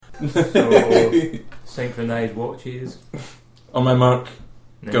So, synchronised watches. On my mark,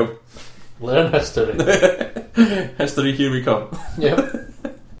 No. go. Learn history. History, here we come. Yep.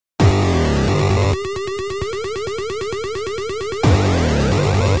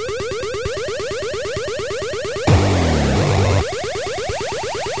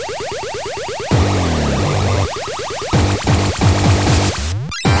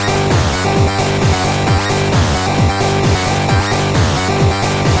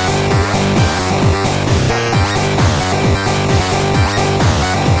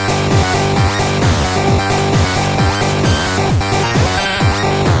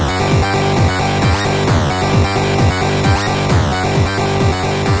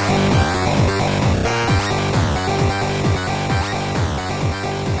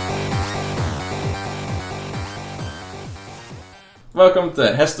 Welcome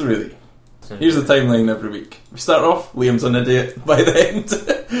to History. Here's the timeline every week. We start off, Liam's an idiot. By the end,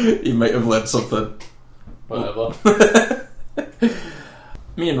 he might have learned something. Whatever.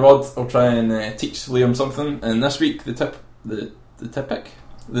 Me and Rod will try and teach Liam something, and this week the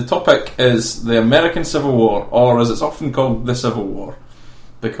topic is the American Civil War, or as it's often called, the Civil War,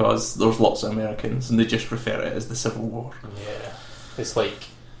 because there's lots of Americans and they just refer it as the Civil War. Yeah. It's like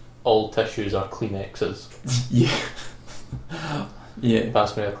all tissues are Kleenexes. Yeah. Yeah.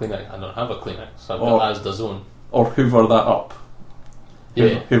 Pass me a Kleenex. I don't have a Kleenex. I've Or- got Asda Zone. Or hoover that up.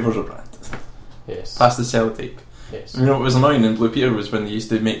 Yeah. Hoover's a brand. Yes. Pass the sellotape. Yes. You know what was annoying in Blue Peter was when they used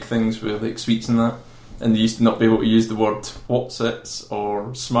to make things with like sweets and that, and they used to not be able to use the word Whatsits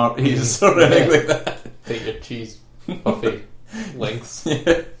or Smarties or anything like that. Take your cheese buffet lengths.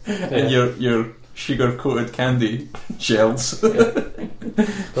 Yeah. And your sugar coated candy shells.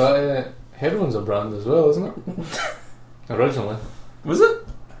 But heroin's a brand as well, isn't it? Originally. Was it?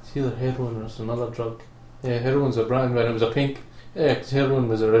 It's either heroin or it's another drug. Yeah, heroin's a brand when it was a pink. Yeah, 'cause heroin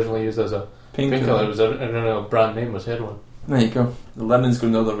was originally used as a painkiller. It was a original brand name was heroin. There you go. The lemon's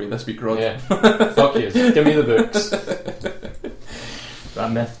going the other way this week, Rod. Yeah. Fuck you. Give me the books.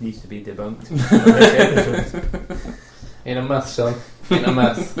 That myth needs to be debunked. For this episode. Ain't a myth, son. Ain't a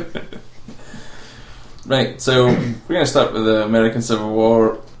myth. Right, so we're going to start with the American Civil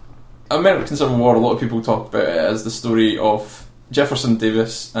War. American Civil War, a lot of people talk about it as the story of Jefferson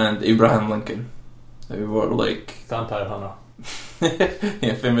Davis and Abraham Lincoln, who were like Vampire Hunter.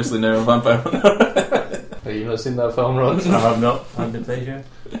 yeah, famously now a vampire hunter. Have you not seen that film, Rod? I have not had the pleasure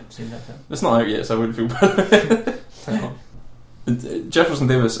of seeing that film. It's not out yet, so I wouldn't feel bad. Jefferson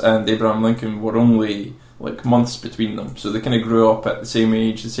Davis and Abraham Lincoln were only like months between them, so they kind of grew up at the same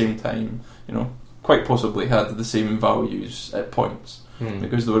age, the same time, you know, quite possibly had the same values at points,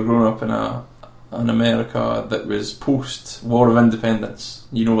 because they were growing up in an America that was post-War of Independence.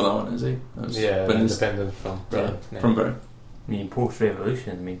 You know what that one is, eh? That was Yeah, when it's- independent from Britain. yeah, from Britain. I mean,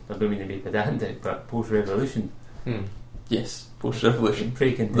 post-revolution, I mean, I don't mean to be pedantic, but post-revolution, Yes, post-revolution.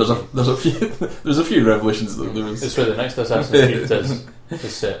 pre-condition. There's a few revolutions though. There was It's where the next Assassin's Creed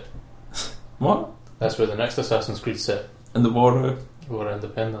is set. what That's where the next Assassin's Creed set. in the war War of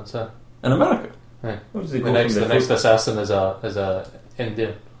Independence, huh? in America. What does it The go next from the next assassin is a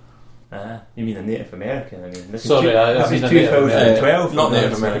Indian. you mean a Native American? I mean, this Sorry, I this mean is a Native 2012. Not for Native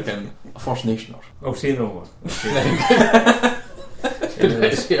God's American, a First Nationer. sake. Oh, say no more.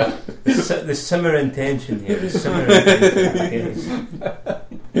 Yeah. The simmering tension here. The simmering tension.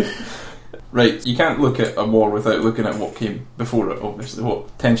 Okay. Right, you can't look at a war without looking at what came before it, obviously,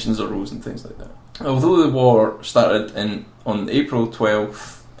 what tensions arose and things like that. Although the war started on April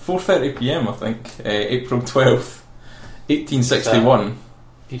 12th, 4:30pm I think, April 12th, 1861.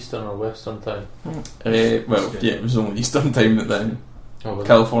 Eastern or Western time? Well, yeah, it was only Eastern time at then. Oh, was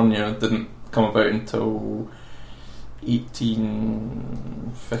California didn't come about until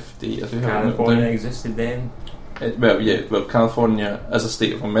 1850. I think. California existed then. California as a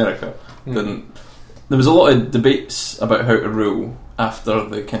state of America it? didn't. There was a lot of debates about how to rule after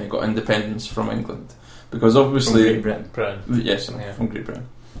they kind of got independence from England, because From obviously, Great Britain. Britain. yes, Yeah. from Great Britain,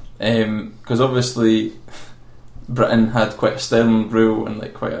 because obviously Britain had quite a stern rule and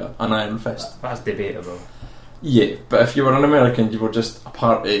like quite an iron fist. That's debatable. Yeah, but if you were an American, you were just a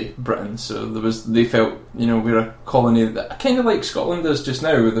part of Britain, so they felt, you know, we're a colony that kind of like Scotland is just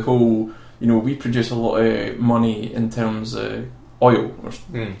now with the whole, you know, we produce a lot of money in terms of oil, or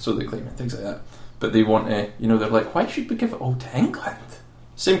so they claim, and things like that. But they want to, you know, they're like, why should we give it all to England?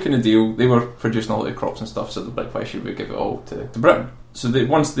 Same kind of deal. They were producing a lot of crops and stuff, so they're like, why should we give it all to Britain? So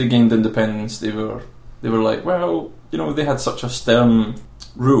once they gained independence, they were like, well, you know, they had such a stern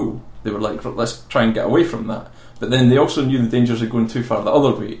rule. They were like, let's try and get away from that. But then they also knew the dangers of going too far the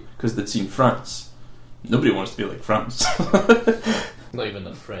other way, because they'd seen France. Nobody wants to be like France. Not even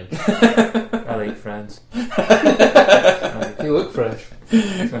the French. I like France. You look French.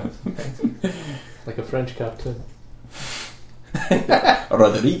 Like a French captain.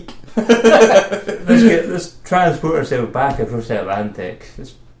 Roderick. Let's transport ourselves back across the Atlantic.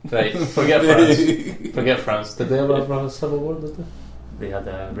 Right, forget France. Forget France. Did they ever have a civil war, did they? They had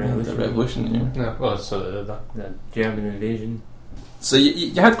a The revolution. revolution, yeah. No. Well, so they did that. The German invasion. So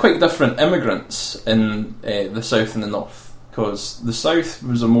you had quite different immigrants in the south and the north, because the south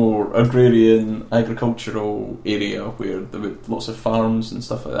was a more agrarian, agricultural area where there were lots of farms and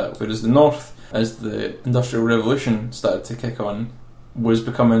stuff like that, whereas the north, as the Industrial Revolution started to kick on, was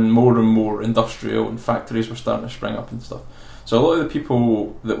becoming more and more industrial, and factories were starting to spring up and stuff. So a lot of the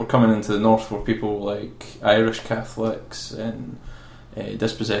people that were coming into the north were people like Irish Catholics and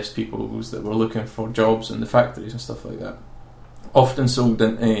dispossessed peoples that were looking for jobs in the factories and stuff like that. Often sold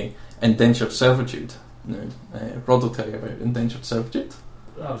into indentured servitude. Now, Rod will tell you about indentured servitude.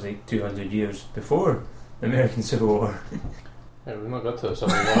 That was like 200 years before the American Civil War. Yeah, we've not got to the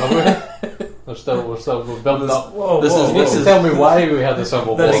Civil War, have we? We're building up. Whoa, This is- Tell me why we had the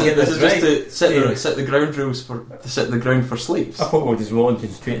Civil War. Let's This get is this just right. to set the ground rules to set the ground for slaves. I thought we were just launching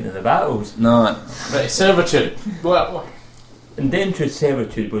straight into the battles. No. Right, servitude. What? Indentured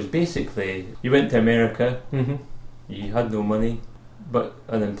servitude was basically, you went to America, Mm-hmm. you had no money, but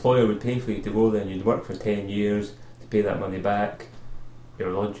an employer would pay for you to go there, and you'd work for 10 years to pay that money back,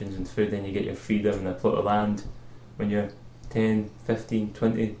 your lodgings and food, then you get your freedom and a plot of land when your 10, 15,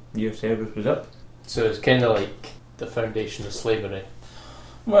 20 year service was up. So it's kind of like the foundation of slavery,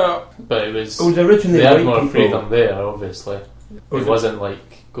 Well, but it was. It was originally They had white more people. freedom there, obviously. Was It wasn't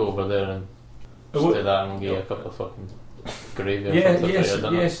like go over there and It just wa- do that and get a couple of fucking gravy or Yeah,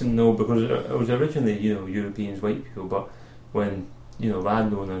 something. yes and no, because it was originally, Europeans, white people, but when,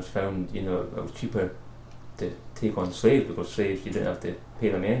 landowners found, it was cheaper to take on slaves, because slaves, you didn't have to pay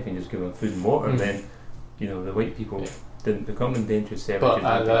them anything, just give them food and water, Mm. then, the white people didn't become indentured servitude.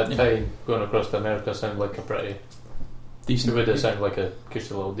 But at that time, going across to America sounded like a pretty. It decent. would have sounded like a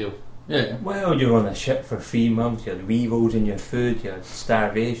cushy little deal. Yeah. Well, you're on a ship for 3 months, you had weevils in your food, you had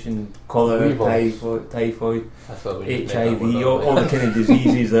starvation, cholera, Weevils? typhoid, I thought we made that HIV, word up. all the kind of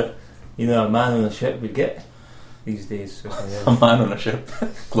diseases that, a man on a ship would get these days. So, A man on a ship.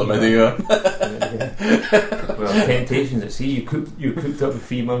 Chlamydia. Well, temptations at sea. You cooked up for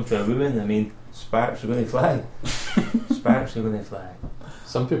 3 months for a woman. I mean, sparks are going to fly. Sparks are going to fly.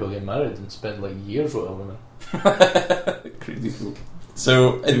 Some people get married and spend like years with a woman. Crazy cool.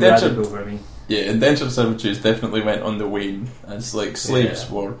 So Too indentured, radical for me. indentured servitude definitely went on the wane as slaves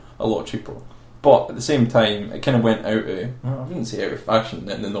Yeah. were a lot cheaper. But at the same time, it kind of went out of, I wouldn't say out of fashion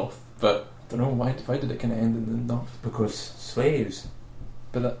in the north, but I don't know why did it kind of end in the north? Because slaves.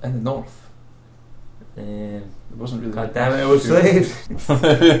 But in the north, Um, it wasn't really. God damn it, it was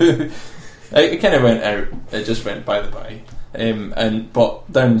slaves. It kind of went out. It just went by the by.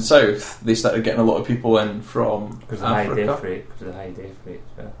 But down south, they started getting a lot of people in from Because of the high Africa. death rate. Because of the high death rate.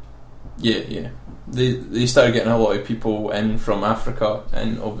 So. Yeah. They started getting a lot of people in from Africa,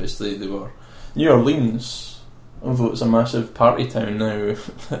 and obviously they were New Orleans, although it's a massive party town now,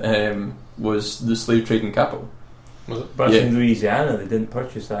 was the slave trading capital. Was it? But Yeah. in Louisiana, they didn't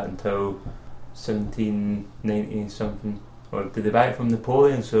purchase that until 1790 something. Or did they buy it from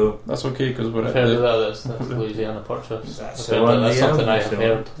Napoleon? So That's okay because we're I've at heard of the, that. That's Louisiana Purchase. That's I've the heard one, that. That's yeah, something I that's have the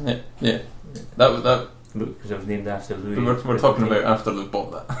heard. yeah. That because it was named after Louis. we're talking about after they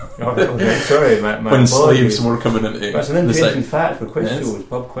bought that. Oh, okay, sorry, my When apologies. slaves were coming into That's an the interesting south. fact for quiz Yes. shows,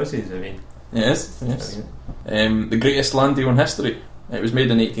 pub quizzes. I mean, Yes. I mean, The greatest land deal in history. It was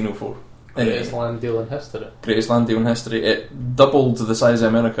made in 1804. Greatest land deal in history. Greatest land deal in history. It doubled the size of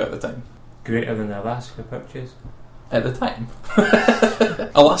America at the time. greater than the Alaska purchase. At the time,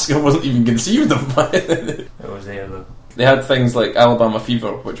 Alaska wasn't even conceived of by it. It was there though. They had things like Alabama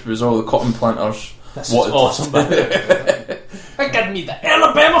fever, which was all the cotton planters. That's wanted awesome. I got me the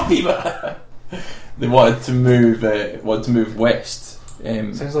Alabama fever. They wanted to move west.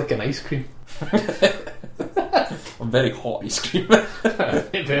 Sounds like an ice cream. A very hot ice cream.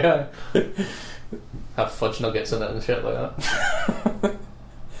 Yeah. Have fudge nuggets in it and shit like that.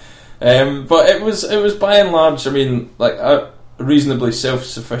 But it was by and large, I mean, like a reasonably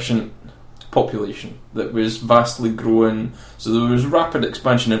self-sufficient population that was vastly growing. So there was rapid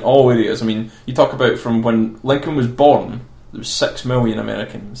expansion in all areas. I mean, you talk about from when Lincoln was born, there was 6 million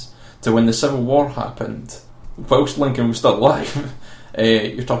Americans, to when the Civil War happened, whilst Lincoln was still alive,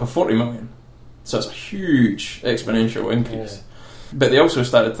 you're talking 40 million. So it's a huge exponential increase. Yeah. But they also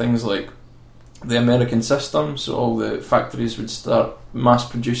started things like the American system, so all the factories would start mass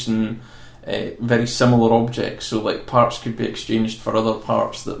producing very similar objects, so like parts could be exchanged for other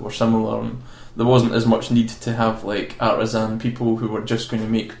parts that were similar, and there wasn't as much need to have like artisan people who were just going to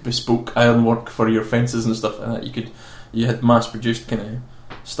make bespoke ironwork for your fences and stuff like that. You had mass produced kind of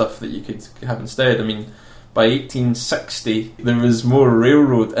stuff that you could have instead. I mean, by 1860 there was more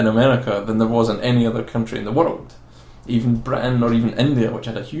railroad in America than there was in any other country in the world, even Britain or even India, which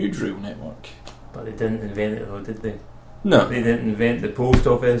had a huge rail network. But they didn't invent it though, did they? No. They didn't invent the post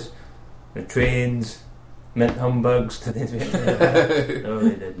office, the trains, mint humbugs. Did they invent it? No,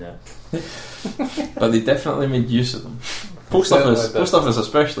 they did not. But they definitely made use of them. Post office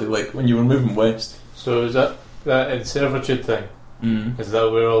especially, like when you were moving west. So is that in servitude thing? Is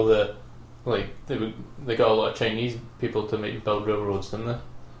that where all the they got a lot of Chinese people to build railroads, didn't they?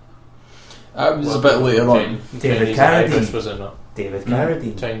 That was a bit later on. David Chinese and Carradine. Irish, was it not? David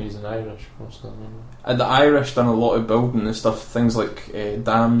Carradine. Chinese and Irish, most of them. And the Irish done a lot of building and stuff, things like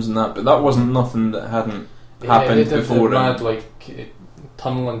dams and that, but that wasn't nothing that hadn't happened they did before. They had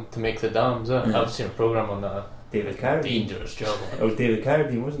tunnelling to make the dams. Yeah. I've seen a program on that. David Carradine. Dangerous job. It was David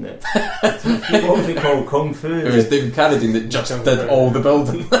Carradine, wasn't it? What was it called? Kung Fu? It was David Carradine that just did all the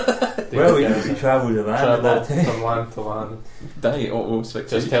building. Well, he used to travel the land at that time. From land to land. Just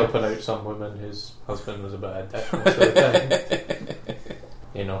Just helping out some women whose husband was a bad dick most of the time.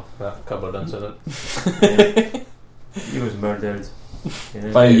 You know, that cupboard incident. Yeah. He was murdered.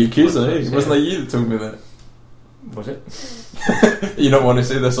 By a Yakuza, eh? It wasn't like you that told me that. Was it? You don't want to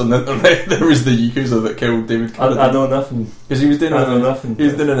say this on the internet. There was the Yakuza that killed David Carradine. I know nothing. Because he was doing nothing. He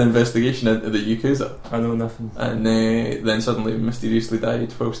was doing an investigation into the Yakuza. I know nothing. And then suddenly mysteriously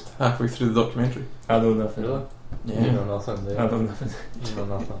died whilst halfway through the documentary. I know nothing. Really? Yeah. You know nothing, do you? I know nothing. You know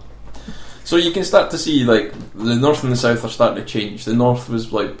nothing. So you can start to see like the north and the south are starting to change. The north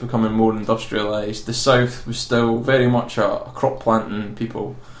was like becoming more industrialised. The south was still very much a crop planting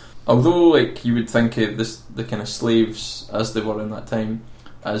people. Although like you would think of the kind of slaves as they were in that time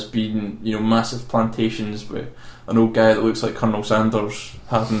as being, you know, massive plantations with an old guy that looks like Colonel Sanders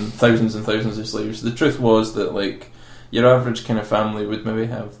having thousands and thousands of slaves. The truth was that like your average kind of family would maybe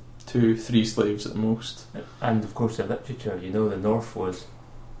have 2-3 slaves at the most. And of course the literature, you know, the north was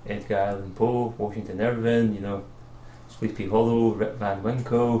Edgar Allan Poe, Washington Irving, you know, Sleepy Hollow, Rip Van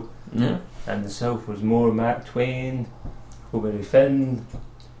Winkle. Yeah. And the south was more Mark Twain, Huckleberry Finn,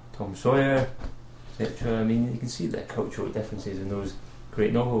 Tom Sawyer, etc. I mean, you can see the cultural differences in those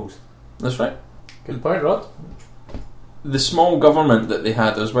great novels. That's right. Good point, Rod. The small government that they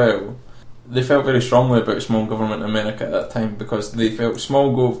had as well, they felt very strongly about small government in America at that time because they felt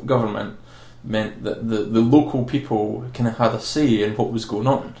small government meant that the local people kind of had a say in what was going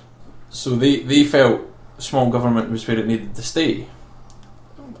on. So they felt small government was where it needed to stay.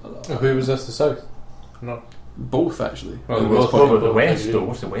 Who was this, the South? No. Both, actually. Well, What both about the both West, agree. though?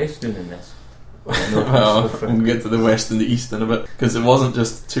 What's the West doing in this? Well, we'll get to the West and the East in a bit, because it wasn't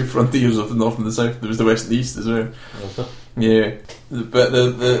just two frontiers of the North and the South, there was the West and the East as well. Yeah. But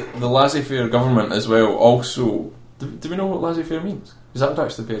the laissez-faire government as well also... Do we know what laissez-faire means? Because that would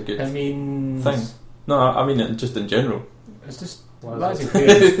actually be a good thing. No, I mean it just in general. It's just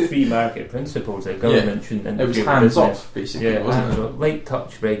laissez-faire, free market principles that government shouldn't interfere It was with hands business. off, basically, Yeah, wasn't hands it? off. Light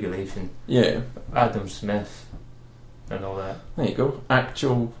touch regulation. Yeah. Adam Smith and all that. There you go.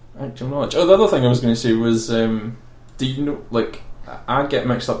 Actual knowledge. Oh, the other thing I was going to say was, do you know, like, I get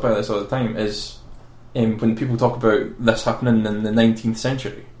mixed up by this all the time, is when people talk about this happening in the 19th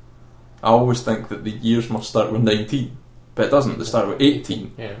century, I always think that the years must start with 19, but it doesn't, they start with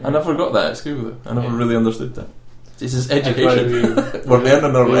 18. Yeah. I never got that at school, though. I never Yeah. really understood that. This is education. That's why We're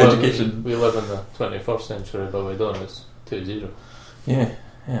learning our education. We live in the 21st century, but we don't. It's 2-0. Yeah,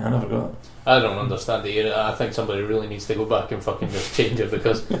 I never got that. I don't understand the era. I think somebody really needs to go back and fucking just change it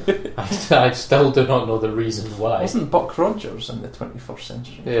because I still do not know the reason why. Wasn't Buck Rogers in the 21st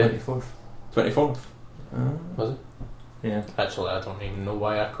century? Yeah. 24th. 24th? Was it? Yeah. Actually, I don't even know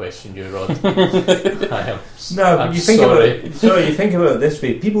why I questioned you, Rod. I am. No, I'm but you think sorry. about it. Sorry, you think about it this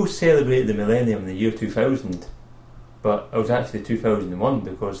way. People celebrate the millennium in the year 2000, but it was actually 2001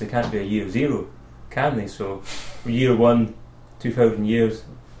 because they can't be a year zero, can they? So, year 1, 2000 years,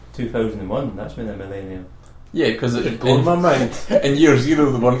 2001. That's when the millennium. Yeah, because It blew my mind. in year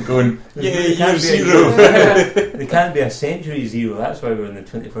 0 they weren't going, yeah, They year can't be a 0. They can't be a century zero. That's why we're in the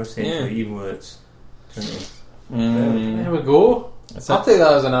 21st century, Yeah. even though it's 20. There we go. That's I'll it. take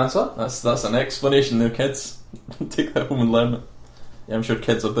that as an answer. That's an explanation there, kids. Take that home and learn it. Yeah, I'm sure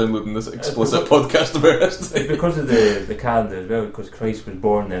kids are downloading this explicit podcast about It's it. because of the calendar as well, because Christ was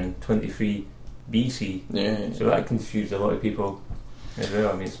born in 23 BC. Yeah. So that confused a lot of people as well.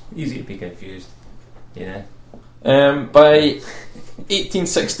 I mean, it's easy to be confused, you know. By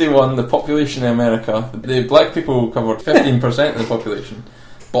 1861, the population in America, the black people covered 15% of the population,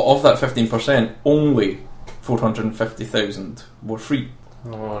 but of that 15%, only 450,000 were free.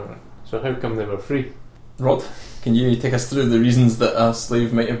 Oh, so how come they were free? Rod, can you take us through the reasons that a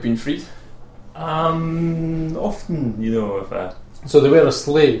slave might have been freed? Often, if So they were a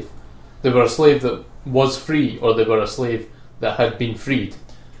slave. They were a slave that was free, or they were a slave that had been freed.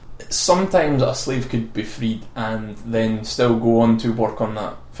 Sometimes a slave could be freed and then still go on to work on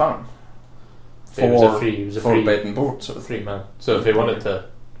that farm. He was a free bed and board, sort of. free man. So if he wanted to,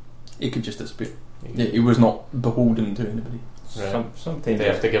 he could just disappear. Yeah, he was not beholden to anybody. right. sometimes They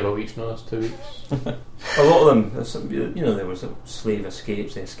have to give a week's notice, 2 weeks. a lot of them, there was slave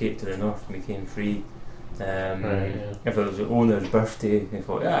escapes. They escaped to the north and became free. Right, yeah. If it was the owner's birthday, they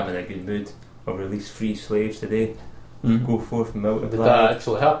thought, I'm in a good mood. I'll release free slaves today. Go forth and multiply. Did that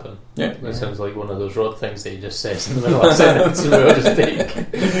actually happen? Yeah. That sounds like one of those Rod things that he just says in the middle of a sentence and we'll just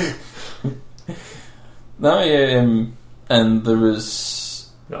take. No, and there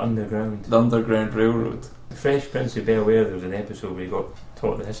was The Underground. the Underground Railroad. The Fresh Prince of Bel-Air, there was an episode where he got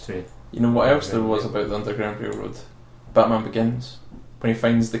taught the history. You know what else there was about the Underground Railroad? Batman Begins, when he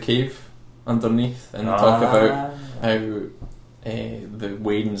finds the cave underneath and talk about how the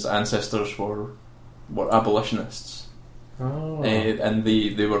Wayne's ancestors were abolitionists. Oh. And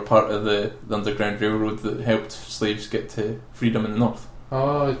they were part of the Underground Railroad that helped slaves get to freedom in the north.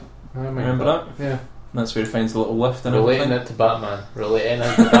 Oh, I Remember that? Yeah. And that's where he finds the little lift and Relating everything. it to Batman. Relating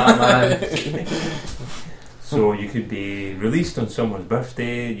it to Batman. So you could be released on someone's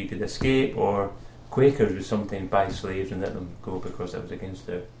birthday, you could escape, or Quakers would sometimes buy slaves and let them go because that was against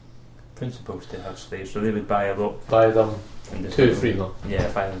their principles to have slaves. So they would buy a lot Buy them and just to let free them.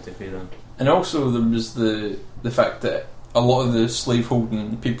 Yeah, buy them to free them. And also there was the fact that a lot of the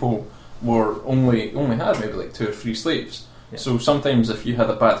slaveholding people were only had maybe like 2 or 3 slaves. Yeah. So sometimes if you had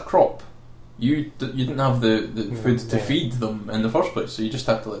a bad crop, you didn't have the food to feed them in the first place, so you just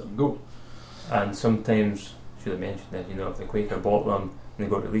had to let them go. And sometimes, should have mentioned that, if the Quaker bought them and they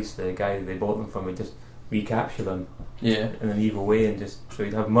got released, the guy they bought them from would just recapture them Yeah. in an evil way, and just so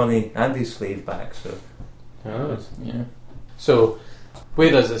he'd have money and his slave back. So Oh. Yeah. So,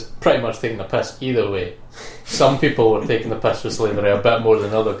 whereas it's pretty much taking the piss either way. Some people were taking the piss with slavery a bit more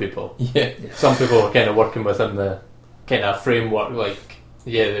than other people. Yeah. Some people were kind of working within the kind of framework, like,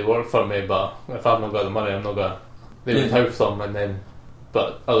 yeah, they work for me, but if I've not got the money, I'm not going to. They would help them, and then,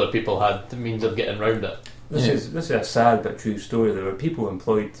 but other people had the means of getting around it. this is a sad but true story. There were people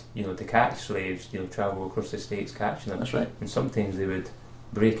employed, to catch slaves, travel across the states catching them. That's right. And sometimes they would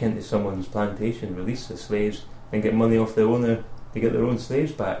break into someone's plantation, release the slaves, and get money off the owner to get their own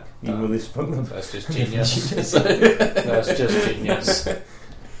slaves back, even though they sprung them. That's just genius. That's just genius.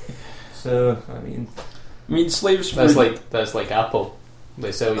 So, I mean, slaves. That's like Apple.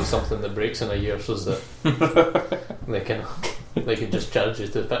 They sell you something that breaks in a year, so that they can just charge you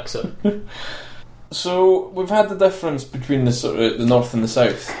to fix it. So we've had the difference between the north and the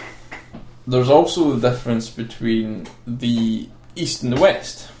south. There's also the difference between the east and the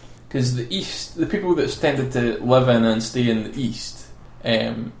west, because the east, the people that tended to live in and stay in the east,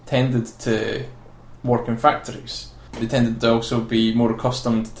 tended to work in factories. They tended to also be more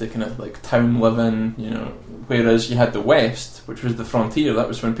accustomed to kind of like town living, whereas you had the west, which was the frontier. That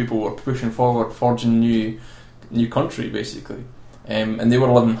was when people were pushing forward, forging new country, basically. And they were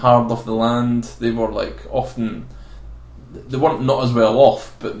living hard off the land. They were they weren't not as well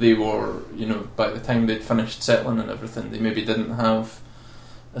off, but they were, by the time they'd finished settling and everything, they maybe didn't have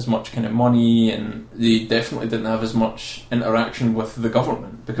as much kind of money, and they definitely didn't have as much interaction with the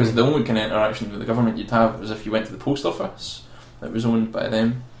government, because the only kind of interaction with the government you'd have was if you went to the post office that was owned by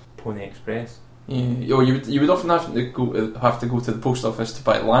them. Pony Express. Yeah, or you would often have to go to the post office to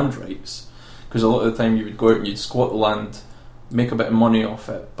buy land rights, because a lot of the time you would go out and you'd squat the land, make a bit of money off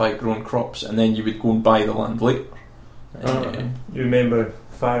it, buy grown crops, and then you would go and buy the land later. You remember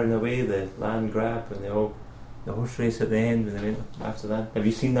Far and Away, the land grab, and the horse race at the end when they went after that? Have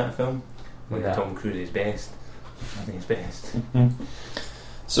you seen that film? When Tom Cruise is best. I think he's best.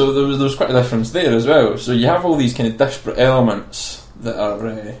 So there was quite a difference there as well. So you have all these kind of disparate elements that are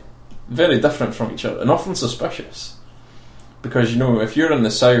very different from each other, and often suspicious. Because if you're in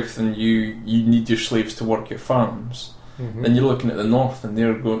the south and you need your slaves to work your farms, then you're looking at the north and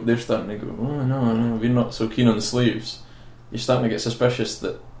they're starting to go, oh no, we're not so keen on the slaves. You're starting to get suspicious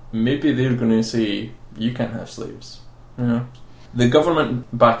that maybe they're going to say you can't have slaves. The government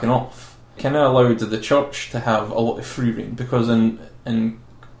backing off kind of allowed the church to have a lot of free reign, because in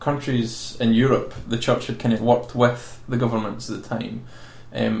countries in Europe the church had kind of worked with the governments at the time,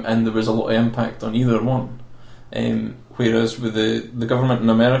 and there was a lot of impact on either one. Whereas with the government in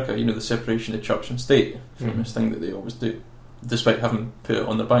America, you know, the separation of church and state, famous thing that they always do, despite having put it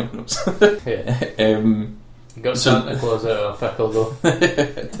on their banknotes. Yeah. You got Santa Claus out of a pickle though.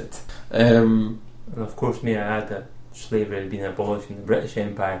 And of course, may I add that slavery had been abolished in the British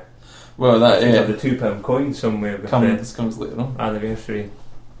Empire. Well, that the £2 coin somewhere with comes later on. Anniversary.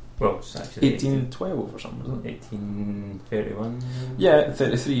 Well, it's actually 1812 or something, wasn't it? 1831. Yeah,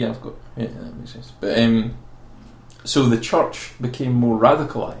 33. I've got. Yeah, that makes sense. But so the church became more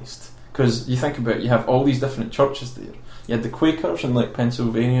radicalised because you think about it, you have all these different churches there. You had the Quakers in like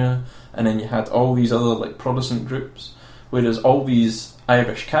Pennsylvania, and then you had all these other like Protestant groups. Whereas all these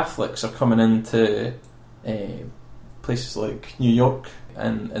Irish Catholics are coming into places like New York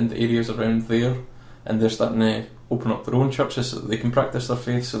and the areas around there, and they're starting to open up their own churches so that they can practice their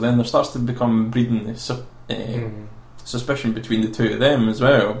faith. So then there starts to become breeding suspicion between the two of them as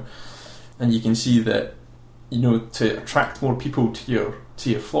well, and you can see that, you know, to attract more people to your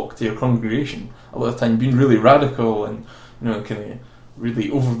flock, to your congregation, a lot of the time being really radical and, you know, kind of really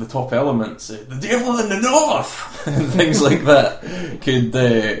over the top elements, the devil in the north and things like that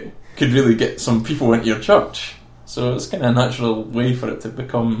could really get some people into your church. So it's kind of a natural way for it to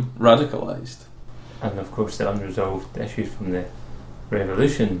become radicalised. And of course the unresolved issues from the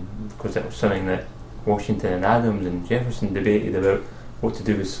Revolution, because it was something that Washington and Adams and Jefferson debated about what to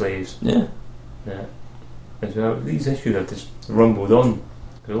do with slaves. Yeah. As well, these issues have just rumbled on.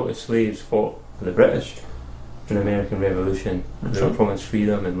 A lot of slaves fought for the British in the American Revolution. They were promised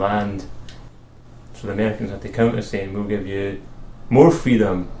freedom and land. So the Americans had to counter, saying, "We'll give you more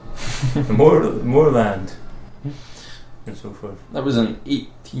freedom, and more land." And so forth. That was in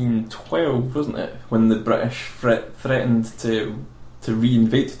 1812, wasn't it? When the British threatened to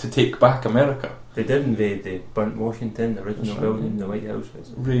reinvade, to take back America. They did invade. They burnt Washington, the original building, the White House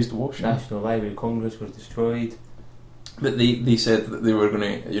was razed. Washington. National Library of Congress was destroyed. But they said that they were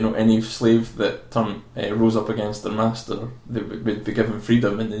going to, you know, any slave that rose up against their master, they would be given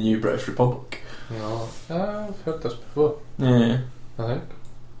freedom in the new British Republic. No, I've heard this before. Yeah, I think.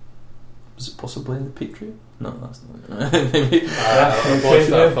 Was it possibly in the Patriot? No, that's not it. Maybe. I've watched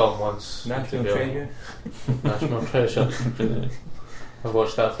that film once. National Treasure. National Treasure. I've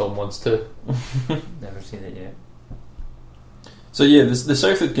watched that film once too. Never seen it yet. So yeah, the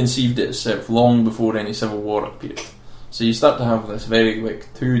South had conceived it itself long before any Civil War appeared. So you start to have this very,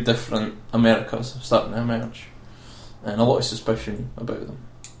 like, two different Americas starting to emerge, and a lot of suspicion about them.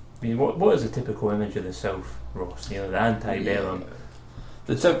 I mean, what is a typical image of the South, Ross? You know, the antebellum.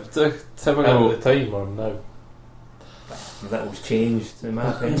 The typical at the time or now. That was changed, in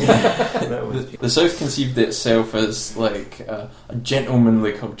my opinion. The South conceived itself as like a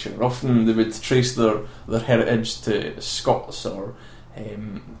gentlemanly culture. Often they would trace their heritage to Scots or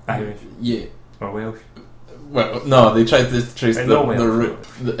Irish, yeah, or Welsh. Well, no, they tried to trace their Welsh,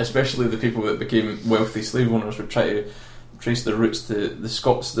 root. Especially the people that became wealthy slave owners would try to trace their roots to the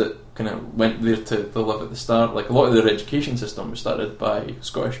Scots that kind of went there to live at the start. Like a lot of their education system was started by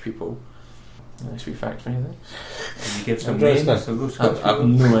Scottish people. Nice wee fact for you there. Can you give some names of those Scottish people? I have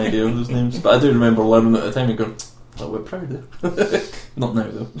no idea of those names, but I do remember learning at the time and going, "Oh, we're proud of." Not now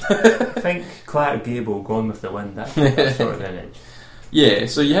though. I think Clark Gable, Gone with the Wind, that sort of image. Yeah,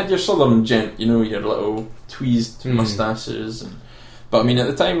 so you had your southern gent, you know, your little tweezed moustaches, but I mean at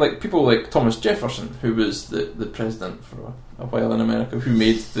the time, like people like Thomas Jefferson, who was the president for a while in America, who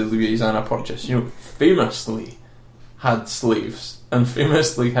made the Louisiana Purchase, you know, famously had slaves and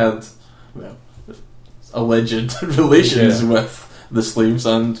famously had, well, alleged relations with the slaves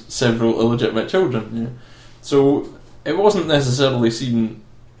and several illegitimate children. You know? So it wasn't necessarily seen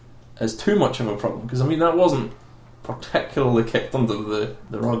as too much of a problem, because I mean that wasn't particularly kicked under the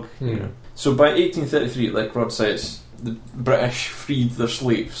rug. You know? So by 1833, like Rod says, the British freed their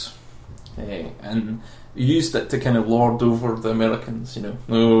slaves and used it to kind of lord over the Americans. You know,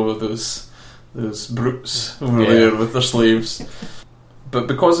 oh, those brutes over there with their slaves. But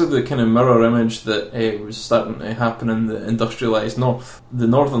because of the kind of mirror image that was starting to happen in the industrialised North, the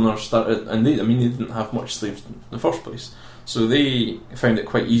Northerners started, and they didn't have much slaves in the first place, so they found it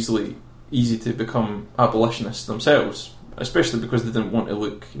quite easy to become abolitionists themselves, especially because they didn't want to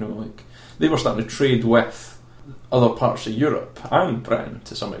look, you know, like they were starting to trade with other parts of Europe and Britain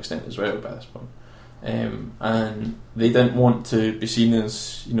to some extent as well by this point. And they didn't want to be seen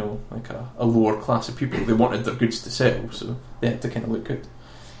as, you know, like a lower class of people. They wanted their goods to sell, so they had to kind of look good.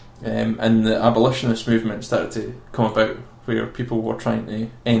 And the abolitionist movement started to come about, where people were trying to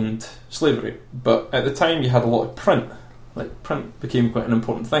end slavery. But at the time, you had a lot of print. Like print became quite an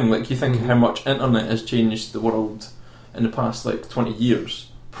important thing. Like you think of how much internet has changed the world in the past like 20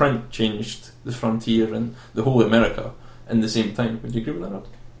 years. print changed the frontier and the whole of America in the same time. Would you agree with that, Rob?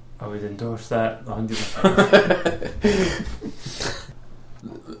 I would endorse that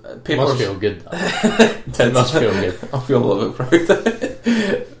 100%. Papers Must feel good. It must feel good. I feel a little bit proud.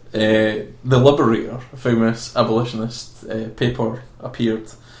 The Liberator, a famous abolitionist paper,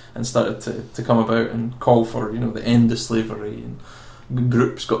 appeared and started to come about and call for the end of slavery, and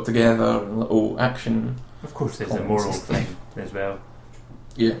groups got together and little action. Of course, there's a moral thing as well.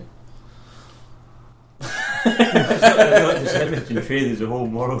 Yeah. It's not just image and trade, there's a whole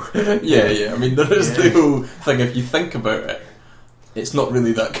moral. Yeah. I mean, there is the whole thing. If you think about it, it's not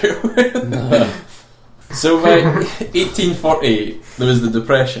really that cool. No. So by 1848, there was the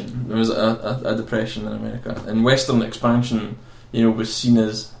Depression. There was a depression in America, and Western expansion, was seen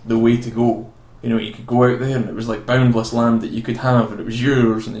as the way to go. You could go out there, and it was like boundless land that you could have, and it was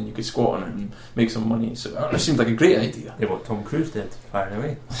yours, and then you could squat on it and make some money. So it seemed like a great idea. Yeah, what Tom Cruise did, far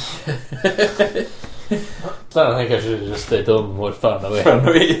away. I think I should have just stayed home more far away.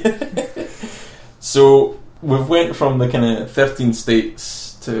 So we've went from the kind of 13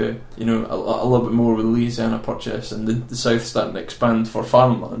 states to a little bit more with the Louisiana Purchase, and the South starting to expand for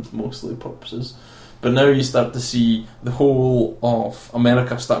farmland mostly purposes. But now you start to see the whole of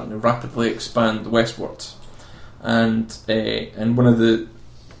America starting to rapidly expand westwards, and one of the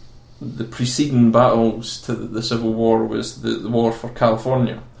preceding battles to the Civil War was the war for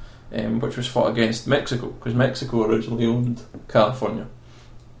California, which was fought against Mexico, because Mexico originally owned California.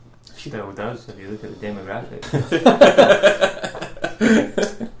 Still does, if you look at the demographics.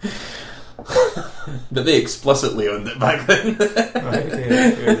 But they explicitly owned it back then. Right,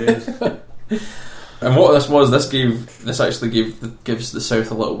 there it is. And what this actually gives the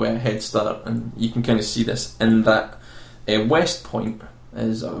South a little bit of a head start, and you can kind of see this in that West Point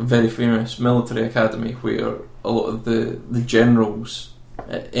is a very famous military academy where a lot of the generals,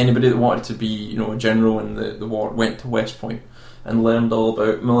 anybody that wanted to be a general in the war, went to West Point and learned all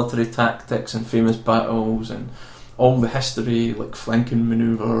about military tactics and famous battles and all the history, like flanking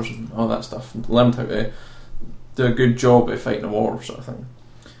manoeuvres and all that stuff, and learned how to do a good job at fighting a war, sort of thing.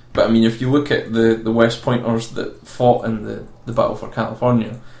 But I mean, if you look at the West Pointers that fought in the battle for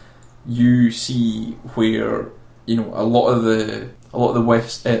California, you see where a lot of the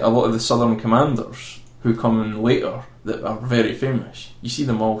Southern commanders who come in later that are very famous. You see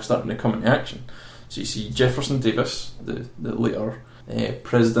them all starting to come into action. So you see Jefferson Davis, the later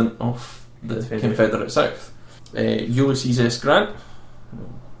president of the Confederate South. Ulysses S. Grant.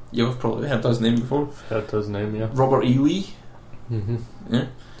 You've probably heard his name before. Heard his name, yeah. Robert E. Lee. Mm-hmm. Yeah.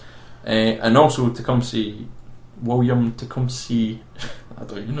 And also William Tecumseh, I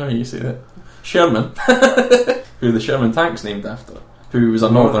don't even know how you say that, Sherman, who the Sherman tank's named after, who was a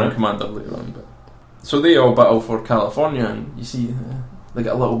northern commander later on. But so they all battle for California, and you see they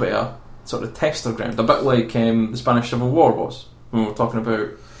get a little bit of sort of tester ground, a bit like the Spanish Civil War was when we were talking about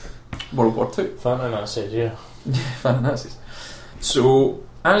World War II. Fan of Nazis, yeah. Fan of Nazis. So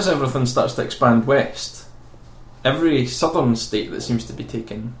as everything starts to expand west, every southern state that seems to be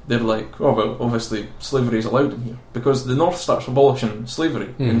taken, they're like, oh well, obviously slavery is allowed in here, because the North starts abolishing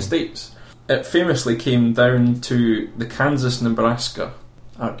slavery in states. It famously came down to the Kansas-Nebraska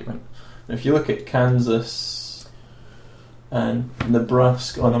argument. And if you look at Kansas and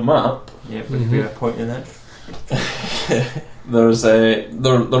Nebraska on a map, yeah, which we are pointing at. there's they're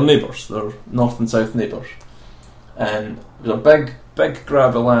neighbours, they're north and south neighbours, and there's a big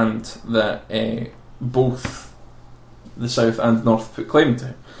grab of land that both the South and North put claim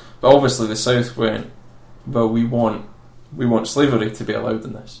to. But obviously the South went, well, we want slavery to be allowed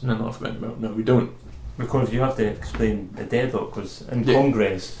in this, and the North went, well, no, we don't. Because you have to explain the deadlock, because in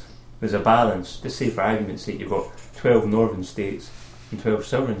Congress there's a balance. Just say for argument's sake you've got 12 northern states and 12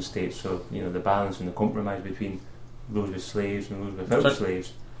 southern states, so the balance and the compromise between those with slaves and those without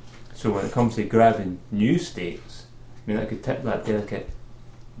slaves. So when it comes to grabbing new states, I mean, that could tip that delicate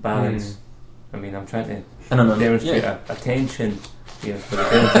balance. I mean, I'm trying to demonstrate a tension for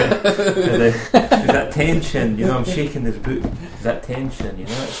the benefit. There's that tension, I'm shaking this book. There's that tension,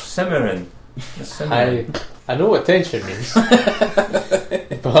 it's simmering. I know what tension means,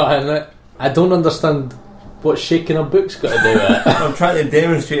 but I don't understand what shaking a book's got to do with it. I'm trying to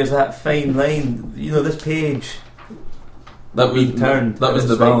demonstrate that fine line, this page that we turned. That was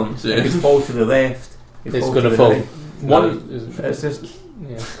the balance, It could fall to the left. It's going to fall. It's just...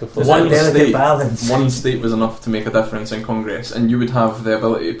 One state was enough to make a difference in Congress, and you would have the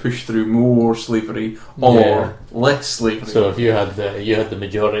ability to push through more slavery or less slavery. So if you had the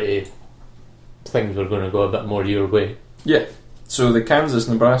majority, things were going to go a bit more your way. Yeah. So the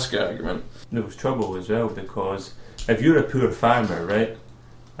Kansas-Nebraska argument. There was trouble as well, because if you're a poor farmer, right,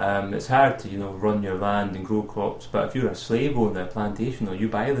 It's hard to run your land and grow crops, but if you're a slave owner, a plantation, or you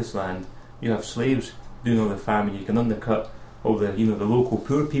buy this land, you have slaves doing all the farming. You can undercut all the the local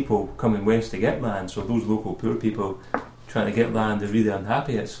poor people coming west to get land. So those local poor people trying to get land are really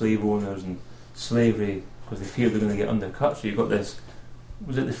unhappy at slave owners and slavery because they fear they're going to get undercut. So you've got this.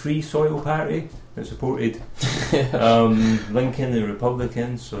 Was it the Free Soil Party that supported Lincoln and the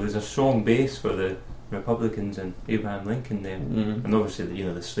Republicans? So there's a strong base for the Republicans and Abraham Lincoln there. And obviously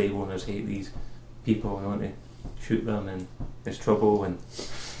the slave owners hate these people and want to shoot them, and there's trouble and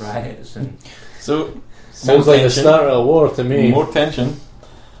riots and So sounds like the start of a war to me. More tension.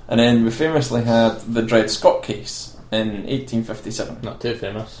 And then we famously had the Dred Scott case in 1857. Not too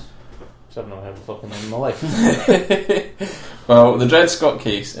famous. I've not heard a fucking name in my life. Well, the Dred Scott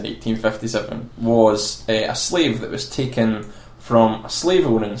case in 1857 was a slave that was taken from a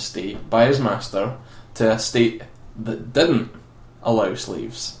slave-owning state by his master to a state that didn't allow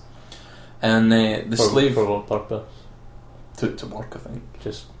slaves. And the slave... For what purpose? To work, I think.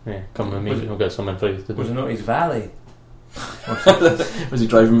 Just, come with me, we'll get something for you to do. was it not his valet? Was he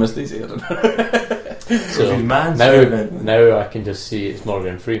driving Miss Daisy? I don't know. So now I can just see it's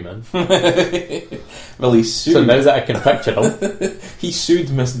Morgan Freeman. Well, he sued. So now that I can picture him, he sued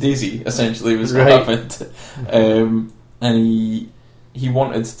Miss Daisy. Essentially, was what Right. happened, and he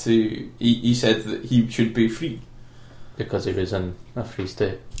wanted to. He said that he should be free because he was in a free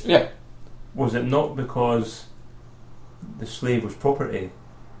state. Yeah. Was it not because the slave was property,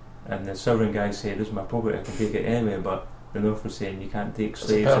 and the southern guy said, "This is my property, I can take it anyway," but the North was saying you can't take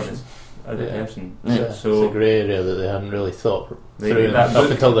slaves as a person. Yeah. So it's a grey area that they hadn't really thought They- through that up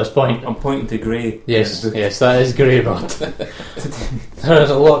book- until this point. I'm pointing to Grey. Yes, in the book. yes, that is grey, but there's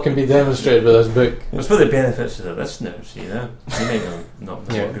a lot can be demonstrated with this book. It's for the benefits of the listeners, They may not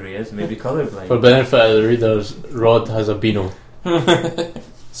know Yeah. what Grey is, maybe colourblind. For benefit of the readers, Rod has a Beano.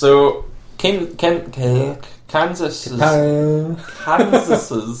 So Kansas's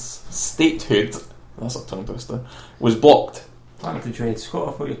statehood, that's a tongue twister, was blocked. What happened to Dred Scott?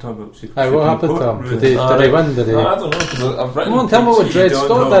 I thought you were talking about Aye, what happened to him? Did he win? Did he? I don't know, because I've written... Come on, tell me what Dred don't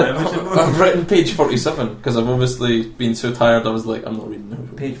Scott know. did. I've written page 47, because I've obviously been so tired, I was like, I'm not reading now.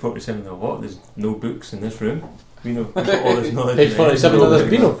 Page 47 of what? There's no books in this room. We've got all this knowledge. Page in 47 it. of this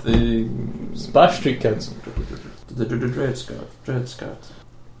Beano. The Bash Street Kids. Dred Scott.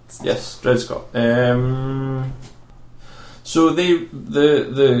 Yes, Dred Scott. So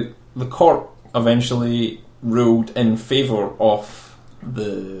the court eventually ruled in favour of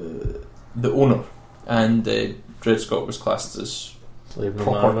the owner, and Dred Scott was classed as Slave no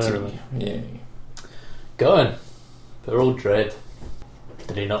property. matter. Yeah. Go on. Poor old Dred.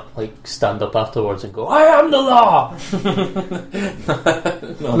 Did he not stand up afterwards and go, "I am the law"?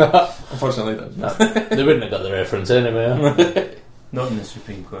 No, unfortunately, No, they wouldn't have got the reference anyway. Not in the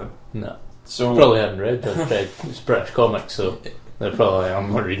Supreme Court. No, so probably hadn't read Judge Dredd. It's British comics, so they're probably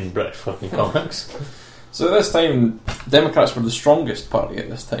I'm not reading British fucking comics. So at this time, Democrats were the strongest party at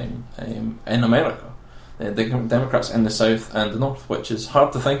this time in America. The Democrats in the South and the North, which is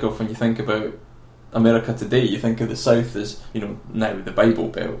hard to think of when you think about America today. You think of the South as, now the Bible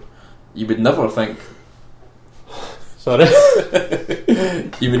Belt. You would never think... Sorry.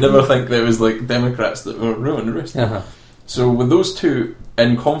 You would never think there was Democrats that were ruling the rest. Uh-huh. So with those two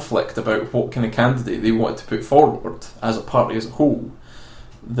in conflict about what kind of candidate they wanted to put forward as a party as a whole,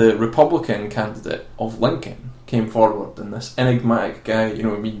 the Republican candidate of Lincoln came forward, and this enigmatic guy,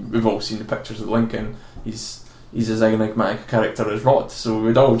 we've all seen the pictures of Lincoln, he's as enigmatic a character as Rod, so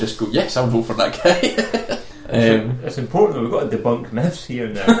we'd all just go, yes, I'll vote for that guy. It's important that we've got to debunk myths here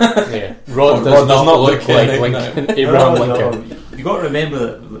now. Yeah. Rod does not look like Lincoln. Abraham Lincoln. You've got to remember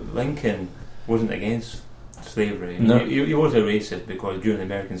that Lincoln wasn't against slavery. No. He was a racist because during the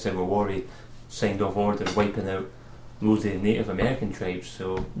American Civil War he signed off orders wiping out loads of Native American tribes.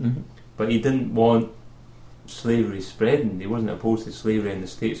 So, but he didn't want slavery spreading. He wasn't opposed to slavery in the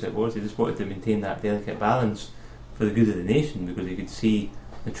states it was. He just wanted to maintain that delicate balance for the good of the nation because he could see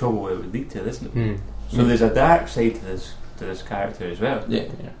the trouble it would lead to, isn't it? So there's a dark side to this character as well. Yeah.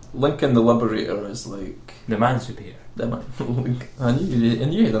 Lincoln the Liberator is like The Emancipator. the man. I knew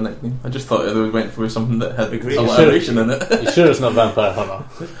you had a nickname. I just thought they went for something that had The Great- alliteration in it. You sure it's not Vampire Hunter?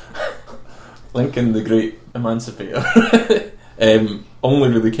 Lincoln the Great Emancipator. Only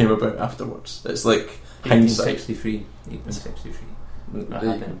really came about afterwards. It's like hindsight. 1863. That There you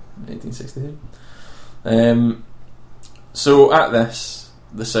happened. go, 1863. So at this,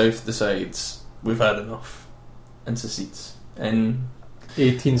 the South decides we've had enough and secedes in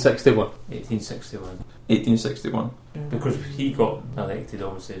 1861. 1861. 1861. Because he got elected,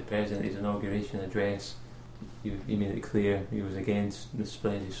 obviously, as president, his inauguration address he made it clear he was against the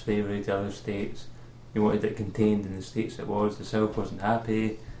spread of slavery to other states. He wanted it contained in the states it was. The South wasn't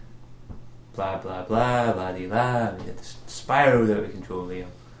happy. Blah blah blah, la di la. I mean, it spiraled out of control, Liam.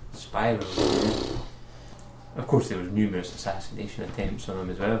 Spiraled. Of course, there was numerous assassination attempts on him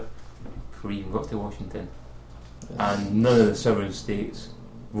as well before he even got to Washington. And none of the southern states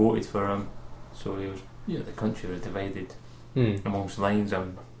voted for him, so the country was divided amongst lines.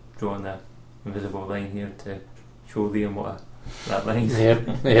 I'm drawing the invisible line here to show Liam what that line. Yep,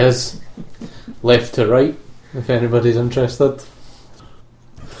 it is. Left to right, if anybody's interested.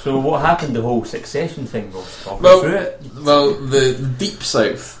 So what happened? The whole succession thing was Well, through it. Well, the deep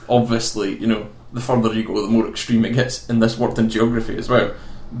south, obviously, the further you go, the more extreme it gets, and this worked in geography as well.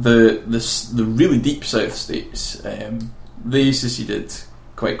 The really deep south states, they seceded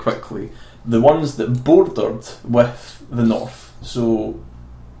quite quickly. The ones that bordered with the north, so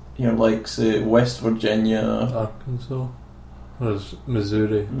like say West Virginia, Arkansas, or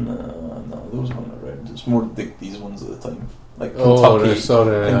Missouri. No, those weren't around. It's more these ones at the time, like Oh, Kentucky.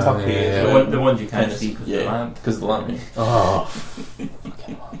 sorry, Kentucky yeah, as yeah. well. The ones you can't Tennessee, see because of the lamp. because of the lamp. Yeah. Oh,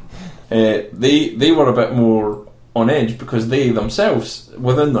 They were a bit more on edge because they themselves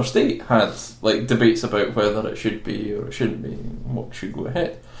within their state had like debates about whether it should be or it shouldn't be, and what should go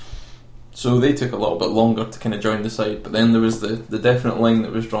ahead. So they took a little bit longer to kind of join the side, but then there was the definite line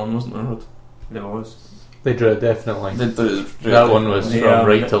that was drawn, wasn't there, Rod? There was. they drew a definite line. That That one was Yeah, from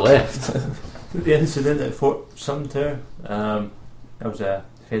right to left. The incident at Fort Sumter, that was a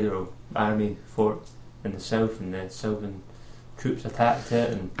federal army fort in the south, and the southern troops attacked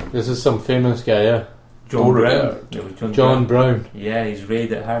it, and This is some famous guy, yeah. John Beauregard. Brown. It was John Brown. Yeah, he's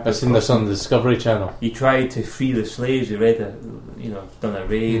raid at Harper's I've seen this Crossing. on the Discovery Channel. He tried to free the slaves. He done a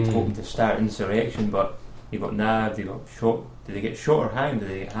raid, hoping to start insurrection, but he got nabbed. He got shot. Did he get shot or hanged?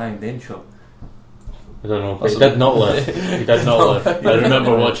 Did he get hanged then shot? I don't know, but That's he did not live. He did not live. I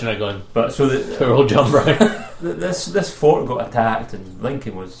remember watching it going, But so the, poor old John Brown. this fort got attacked, and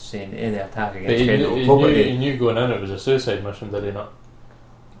Lincoln was saying any attack But against he federal property. knew going in it was a suicide mission, did he not?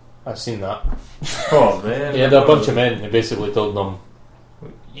 I've seen that. Probably. He had a bunch of men who basically told them,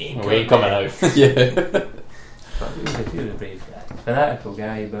 We we ain't coming out. yeah. But he was a brave guy, fanatical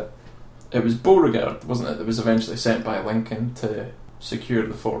guy, but It was Beauregard, wasn't it, that was eventually sent by Lincoln to secure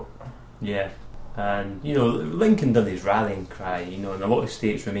the fort. yeah. And Lincoln done his rallying cry. And a lot of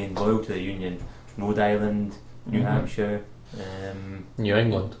states remained loyal to the Union. Rhode Island, New Mhm. Hampshire. New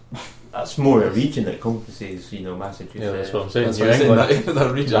England. That's more a region that encompasses, Massachusetts. Yeah, that's what I'm saying. That's New what I'm saying, England.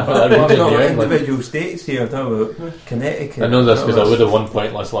 that region. That I'm region, talking New about England. individual states here. I'm talking about Connecticut. I know this because I would have won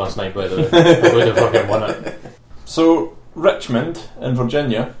pointless last night, by the way. I would have fucking won it. So Richmond in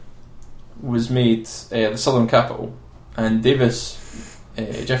Virginia was made the southern capital, and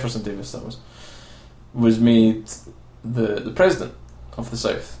Jefferson Davis, that was made the president of the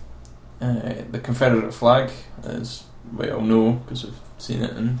South. The Confederate flag, as we all know because we've seen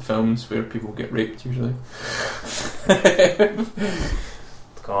it in films where people get raped usually.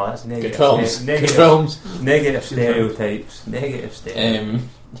 God, that's negative. Good films. Good Negative, films. negative stereotypes. Negative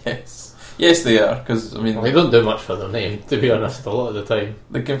stereotypes. Yes, they are, because Well, they don't do much for their name, to be honest, a lot of the time.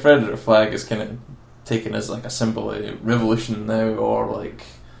 the Confederate flag is kind of taken as like a symbol of revolution now, or like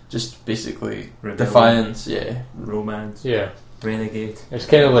just basically Rebellion. defiance. Yeah, Romance. Yeah. Renegade. It's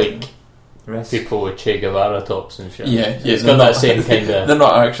kind of like Risk. people with Che Guevara tops and shit. yeah. It's they're got that not- same kind of... They're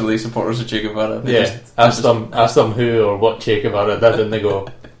not actually supporters of Che Guevara. They Yeah, ask them who or what Che Guevara did, and they go,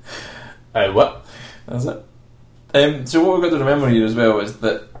 what? That's it. So what we've got to remember here as well is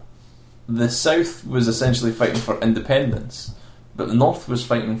that the South was essentially fighting for independence, but the North was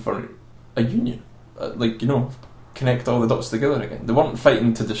fighting for a union. Connect all the dots together again. They weren't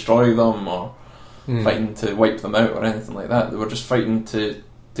fighting to destroy them or fighting to wipe them out or anything like that. They were just fighting to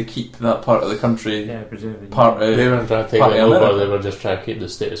keep that part of the country Yeah, preserving. part of... They weren't trying to take Part it of over, America. they were just trying to keep the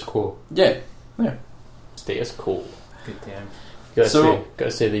status quo. Yeah. Status quo. Good term. Gotta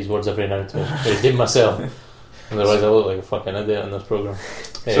say these words every now and then to redeem myself. Otherwise I look like a fucking idiot in this programme.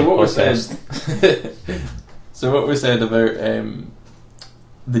 So what we said about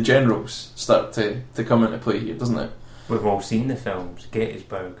the generals start to come into play here, doesn't it? We've all seen the films.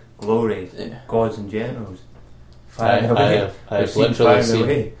 Gettysburg, Glory, Yeah. Gods and Generals. I Firing away. have We've seen Firing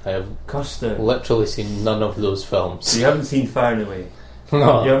Away. I have Custer. literally seen none of those films. You haven't seen Firing Away.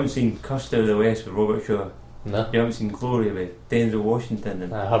 No. You haven't seen Custer of the West with Robert Shaw. No, You haven't seen Glory with Denzel Washington.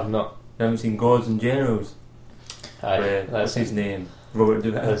 And I have not. you haven't seen Gods and Generals Aye, with, what's that's his name? Robert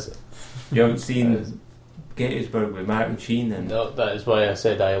Duvall. that's- You haven't that seen is- Gettysburg with Martin Sheen. And no, that is why I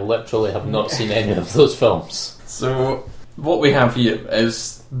said I literally have not seen any of those films. So what we have here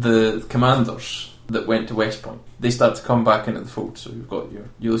is the commanders that went to West Point. They start to come back into the fold. So you've got your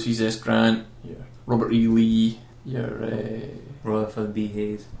Ulysses S. Grant, your Robert E. Lee, your Rutherford B.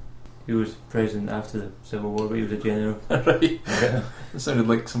 Hayes. He was president after the Civil War, but he was a general. right. Yeah. It sounded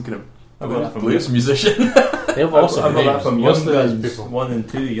like some kind I got that of from blues musician. They have awesome I got that names. from Most Young of those Guns people. 1 and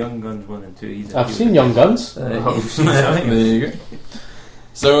 2. Young Guns 1 and 2. I've seen Young Guns. There you go.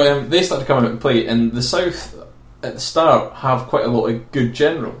 So they start to come into play, and the South at the start have quite a lot of good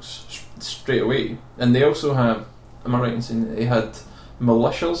generals straight away, and they also have. Am I right in saying that they had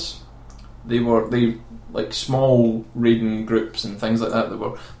militias? They like small raiding groups and things like that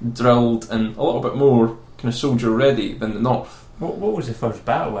were drilled and a little bit more kind of soldier ready than the North. What was the first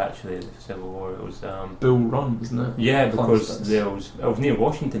battle actually of the Civil War? It was Bull Run, wasn't it? yeah, because Constance. I was near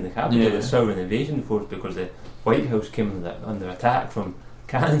Washington, the capital of Yeah. the Southern Invasion Force, because the White House came under attack from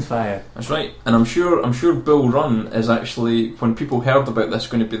cannon fire. That's right, and I'm sure Bull Run is actually, when people heard about this,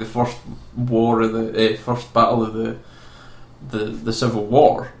 going to be the first war of the first battle of the Civil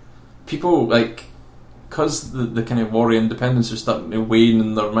War. People because the kind of war of independence was starting to wane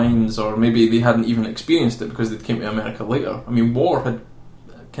in their minds, or maybe they hadn't even experienced it because they came to America later. I mean, war had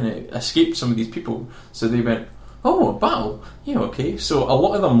kind of escaped some of these people, so they went, oh, a battle, yeah, okay. So a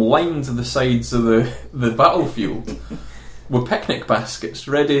lot of them lined the sides of the battlefield with picnic baskets,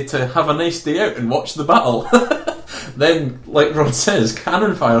 ready to have a nice day out and watch the battle. Then, like Rod says,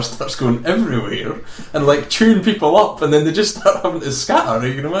 cannon fire starts going everywhere and tune people up, and then they just start having to scatter.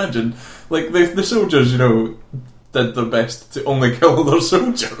 You can imagine, the soldiers, did their best to only kill their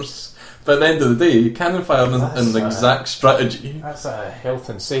soldiers. But at the end of the day, cannon fire isn't an exact strategy. That's a health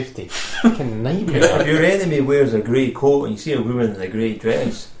and safety fucking nightmare. If your enemy wears a grey coat and you see a woman in a grey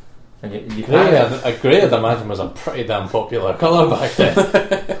dress, and you Grey, panic, a grey, I'd imagine, was a pretty damn popular colour back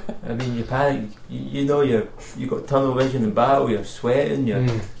then. I mean, you panic. You got tunnel vision in battle. You're sweating.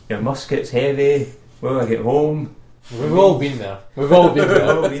 Your musket's heavy. Will I get home? We've all been there. We've all been We've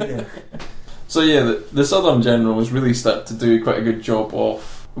there. all been there. So yeah, the Southern generals really start to do quite a good job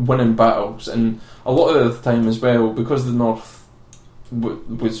of winning battles, and a lot of the time as well, because the North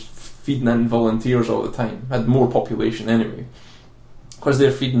was feeding in volunteers all the time, had more population anyway, because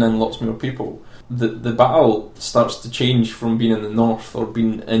they're feeding in lots more people. The battle starts to change from being in the North or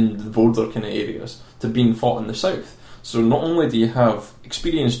being in the border kind of areas to being fought in the South. So not only do you have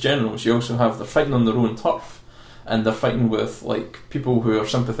experienced generals, you also have they're fighting on their own turf, and they're fighting with people who are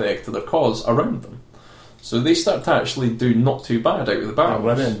sympathetic to their cause around them. So they start to actually do not too bad out of the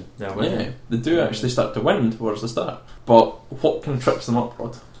battles. They're winning. Yeah, they do actually start to win towards the start. But what can trips them up,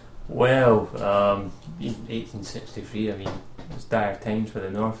 Rod? Well, in 1863, I mean, it's dire times for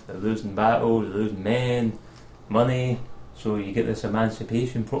the North. They're losing battles, they're losing men, money. So you get this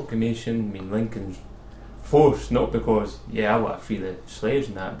Emancipation Proclamation. I mean, Lincoln's forced, not because, I want to free the slaves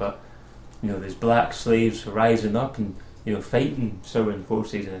and that, but, there's black slaves rising up and, fighting Southern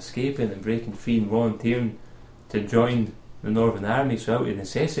forces and escaping and breaking free and volunteering to join the Northern Army. So out of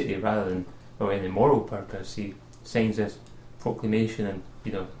necessity rather than any moral purpose, he signs this proclamation, and,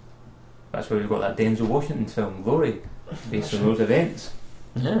 that's why we've got that Denzel Washington film, Glory, based on those events.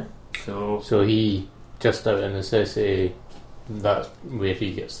 Yeah. So he, just out of necessity, that's where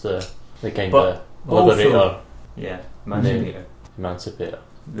he gets the kind But of liberator, Emancipator. emancipator.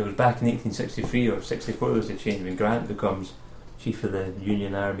 There was back in 1863 or 64, there was a change when Grant becomes chief of the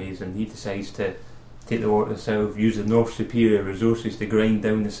Union armies, and he decides to take the war to the South, use the North's superior resources to grind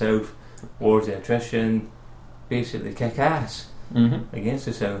down the South, wars of attrition, basically kick ass against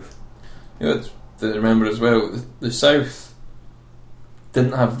the South. It's to remember as well, the South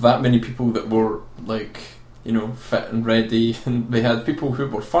didn't have that many people that were fit and ready, and they had people who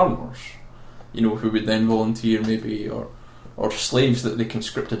were farmers, who would then volunteer maybe, or slaves that they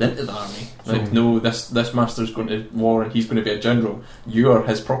conscripted into the army. No, this master's going to war and he's going to be a general. You are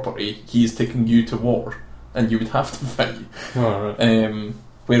his property. He's taking you to war, and you would have to fight. Oh, right.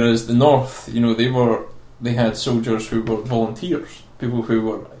 Whereas the North, they had soldiers who were volunteers, people who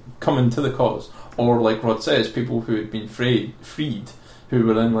were coming to the cause, or like Rod says, people who had been freed, who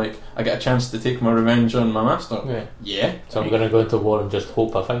were then I get a chance to take my revenge on my master. Yeah. So I'm going to go into war and just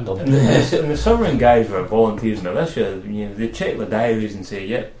hope I find them. And the Southern guys were volunteers militia. They check their diaries and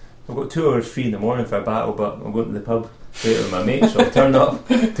say, I've got 2 hours free in the morning for a battle, but I'm going to the pub later with my mates, so I'll turn up,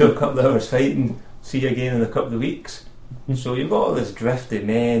 do a couple of hours fighting, see you again in a couple of weeks. So you've got all this drifted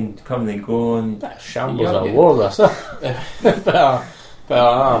men coming and going. That shambles of war, this.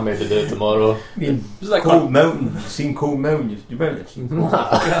 I'll maybe do it tomorrow. I mean, Cold Mountain. You've seen Cold Mountain? You've been there?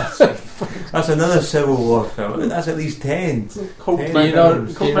 That's another Civil War film. That's at least 10. Cold Do you Mountain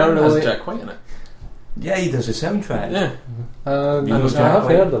know has Jack White in it. Yeah, he does a soundtrack. Yeah. I know Jack have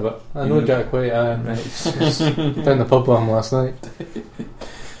White? heard of it. I know Jack White. Right. Down the pub with him last night.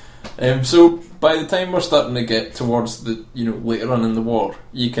 So by the time we're starting to get towards the later on in the war,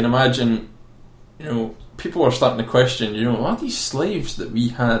 you can imagine people are starting to question are these slaves that we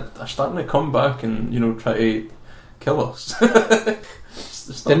had are starting to come back and try to kill us.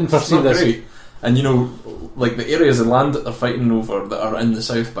 Didn't foresee this. Great. And like the areas of land that they're fighting over that are in the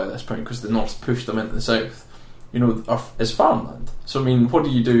south by this point, because the north pushed them into the south, is farmland. So I mean, what do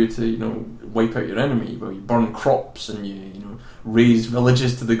you do to wipe out your enemy? Well, you burn crops and you raise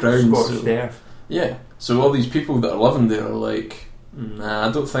villages to the ground. Scorched earth. Yeah. So all these people that are living there are like, nah,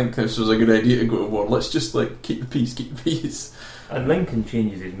 I don't think this was a good idea to go to war. Let's just keep the peace. And Lincoln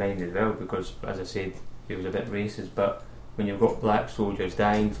changes his mind as well, because, as I said, he was a bit racist, but when you've got black soldiers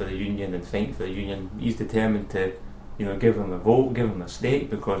dying for the Union and fighting for the Union, he's determined to give them a vote, give them a stake,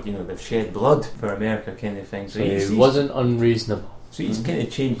 because they've shed blood for America, kind of thing. So he wasn't unreasonable. So he's kind of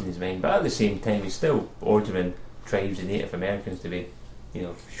changing his mind, but at the same time he's still ordering tribes and Native Americans to be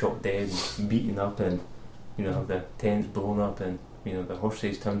shot dead and beaten up, and have their tents blown up, and the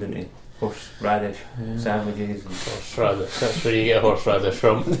horses turned into horseradish sandwiches and Horseradish. That's where you get horseradish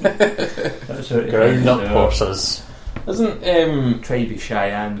from. that sort of Ground thing. up So, horses. Isn't tribe of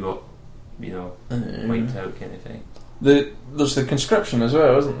Cheyenne got wiped out, kind of thing. there's the conscription as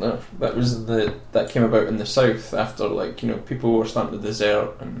well, isn't there? That came about in the south after people were starting to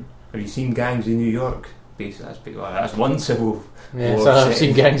desert. And Have you seen Gangs of New York? Basically, that's one civil Yeah, war so I've setting.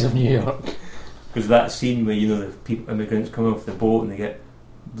 seen Gangs of New York. Because that scene where the immigrants come off the boat and they get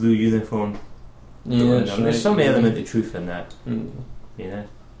blue uniform. yeah, There's some element of truth in that, It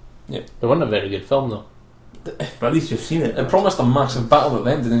wasn't a very good film though. but at least you've seen it. It promised a massive battle at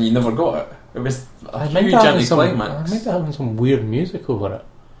the end, and then you never got it. It was a huge I anticlimax. remember having some weird music over it.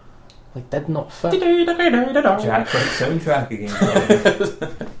 Did not fit. Jack White soundtrack again.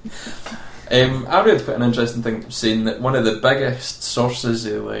 I read quite an interesting thing saying that one of the biggest sources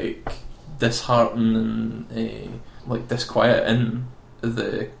of dishearten and disquiet in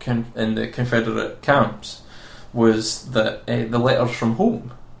the Confederate camps was that the letters from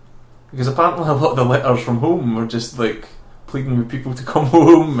home, because apparently a lot of the letters from home were just pleading with people to come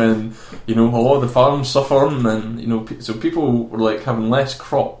home, and a lot of the farms suffering, and so people were having less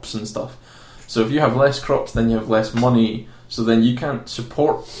crops and stuff. So if you have less crops, then you have less money. So then you can't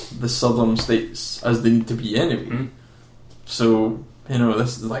support the southern states as they need to be anyway. Mm. So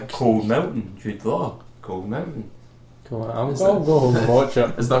this is Cold Mountain, Jude Law. Cold Mountain. I'll go home and watch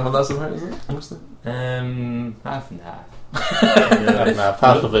it. Is that what that's about? Is it mostly? Half and half.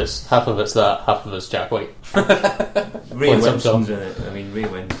 Half of it's that, half of it's Jack White. Ray What's up, Winston's in it. Ray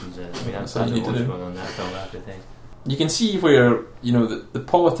Winston's in it. That's what you need to what's do. going on in that film after the thing. You can see where the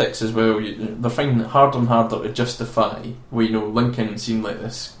politics as well. They're finding it harder and harder to justify. Where Lincoln seemed like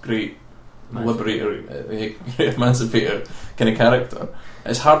this great liberator, great emancipator kind of character.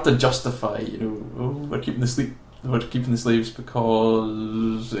 It's hard to justify. We're keeping the slaves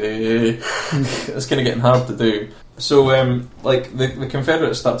because it's kind of getting hard to do. So, the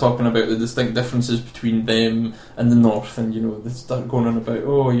Confederates start talking about the distinct differences between them and the North, and they start going on about,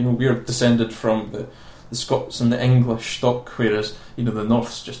 we're descended from the Scots and the English stock, whereas the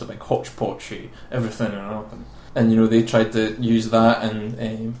North's just a big hodgepodge of everything and they tried to use that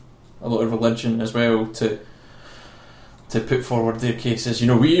and a lot of religion as well to put forward their cases.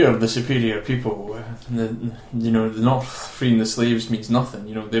 We are the superior people. The North freeing the slaves means nothing.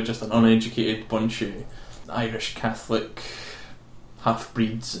 They're just an uneducated bunch of Irish Catholic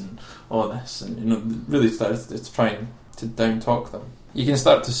half-breeds and all this, and really starts to trying to down-talk them. You can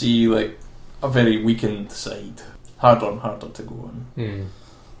start to see a very weakened side, harder and harder to go on.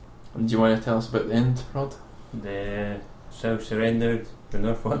 And do you want to tell us about the end, Rod? The South surrendered, the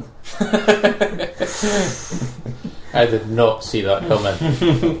North won. I did not see that coming.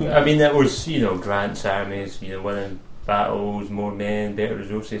 I mean, that was Grant's armies, winning battles, more men, better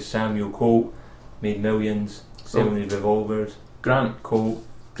resources. Samuel Colt made millions selling his revolvers. Colt,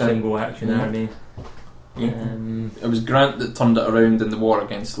 single action army. It was Grant that turned it around in the war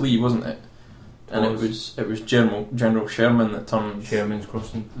against Lee, wasn't it? And it was General Sherman that turned Sherman's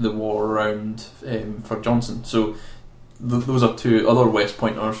crossing the war around for Johnson. So those are two other West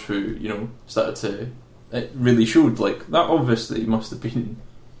Pointers who started to. It really showed that obviously must have been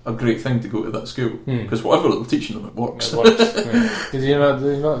a great thing to go to that school, because whatever they were teaching them, it works. It works.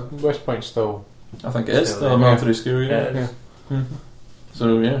 Because West Point still. I think it is still a military school. Yeah.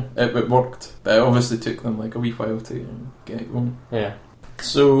 So it worked, but it obviously took them a wee while to get it going. Yeah.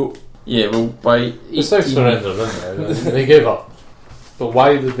 So by The South surrendered, didn't they? They gave up. But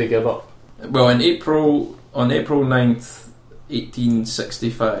why did they give up? Well, on April 9th,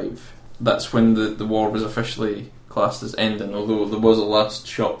 1865, that's when the war was officially classed as ending, although there was a last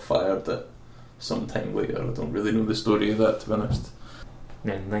shot fired at some time later. I don't really know the story of that, to be honest.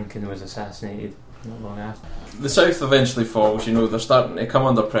 Then Lincoln was assassinated not long after. The South eventually falls, they're starting to come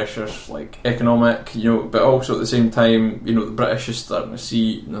under pressures, like economic, but also at the same time, the British is starting to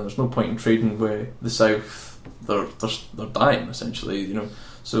see, there's no point in trading with the South. They're dying, essentially,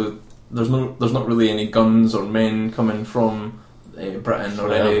 so there's not really any guns or men coming from Britain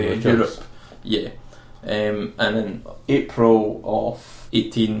or any Europe. Yeah. And in April of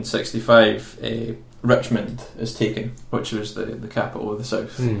 1865, Richmond is taken, which was the capital of the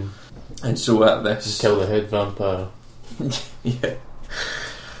South. And so at this... Kill the head vampire. Yeah.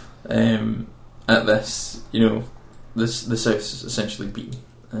 At this, the South is essentially beaten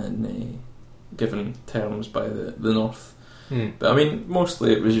and given terms by the North. But I mean,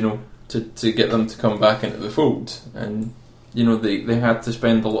 mostly it was, to get them to come back into the fold. And, they had to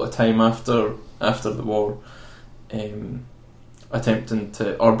spend a lot of time after the war attempting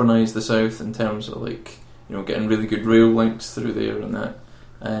to urbanise the South in terms of, getting really good rail links through there and that.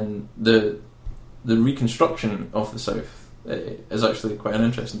 And the reconstruction of the South is actually quite an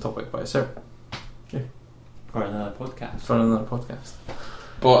interesting topic by itself. Yeah. For another podcast.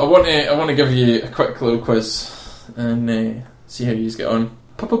 But I want to give you a quick little quiz and see how you get on.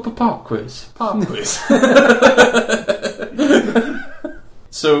 Pop quiz.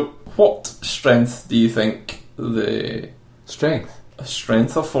 So, what strength do you think the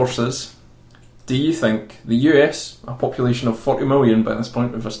strength of forces? Do you think the US, a population of 40 million by this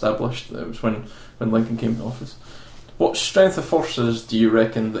point, we've established that it was when Lincoln came to office? What strength of forces do you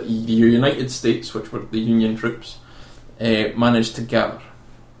reckon that the United States, which were the Union troops, managed to gather?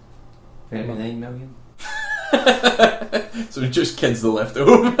 39 million. So just kids that left at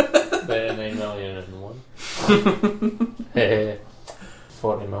home. 39 million and one.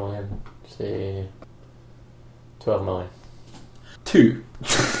 40 million, say 12 million. 2.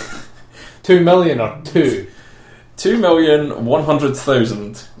 2 million or 2?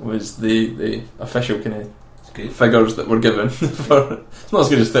 2,100,000 was the official kind of figures that were given. It's not as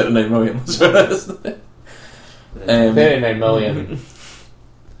good as 39 million. Let's be honest. 39 million.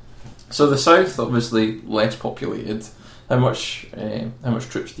 So the South, obviously less populated. How much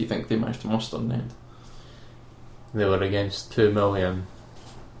troops do you think they managed to muster in the end? They were against 2 million.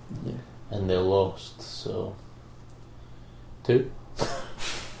 Yeah. And they lost, so 2?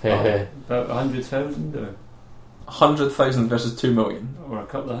 About 100,000 or 100,000 versus 2 million. Or a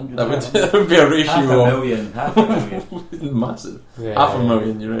couple of hundred. That would be a ratio half a million. Massive. Yeah.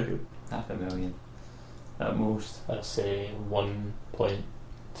 500,000, you reckon? 500,000 at most. I'd say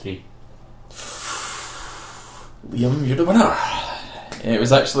 1.3. Liam, you're the winner. It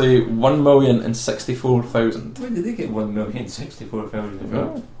was actually 1,064,000. Where did they get 1,064,000?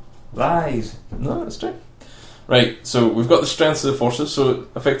 Oh. Lies. No, that's true. Right, so we've got the strengths of the forces, so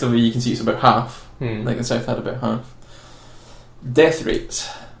effectively you can see it's about half. Like the South had about half. Death rates.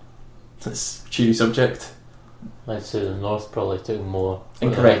 That's a cheery subject. I'd say the North probably took more.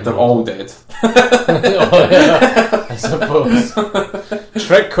 Incorrect, they're all dead. Oh, yeah, I suppose.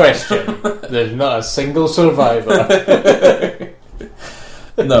 Trick question. There's not a single survivor.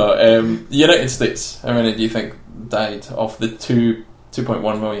 No, the United States, how many do you think died of the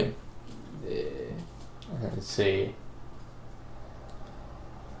 2.1 million? I'd say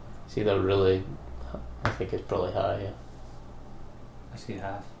it's either really, I think it's probably high, yeah. I see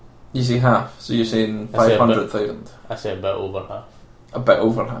half. You say half, so you're saying 500,000. I say about over half. A bit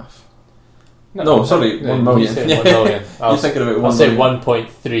over half. No, sorry, 1 million. You said 1 million. You're thinking about 1 I'll say million.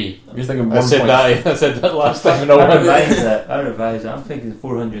 1.3. You're thinking 1. I said that last time. I revised that. I'm thinking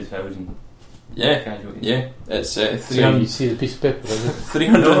 400,000. Yeah, Casualties. yeah. It's So 300, you see the piece of paper, is it?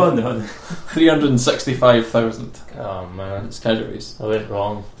 300, No. 365,000. Oh man, It's casualties. I went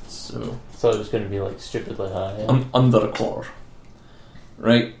wrong. So Thought it was going to be like stupidly high. Yeah. under a quarter.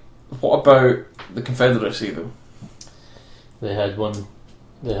 Right. What about the Confederacy though? They had 1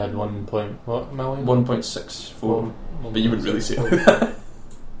 point what million? 1.64. But you wouldn't really say it.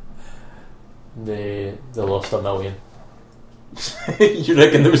 They lost 1 million. You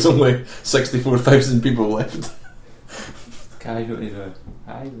reckon there was only 64,000 people left? Casualties are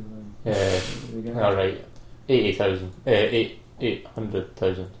high. Yeah. All right. 80,000.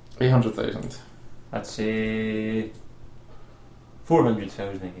 800,000. 800,000. I'd say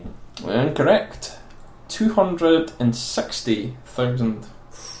 400,000 again. Incorrect. 260,000.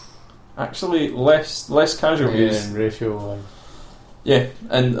 Actually, less casualties. And ratio Yeah,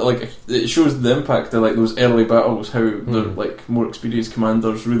 and like it shows the impact of like those early battles, how the like more experienced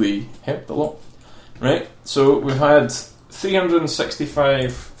commanders really helped a lot. Right, so we've had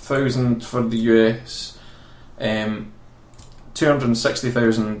 365,000 for the US,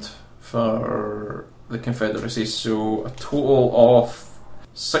 260,000 for the Confederacy, so a total of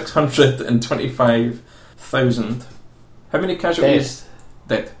 625,000. How many casualties?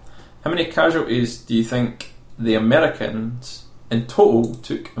 Dead. How many casualties do you think the Americans in total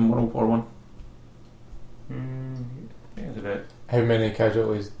took in World War One? Yeah, it's about How many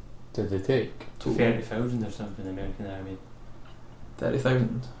casualties did they take? 30,000 or something, the American Army.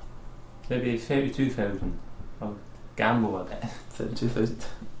 30,000. Maybe 32,000. I'll gamble a bit. 32,000.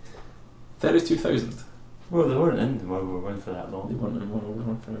 32,000. Well, they weren't in World War One for that They long. weren't in World War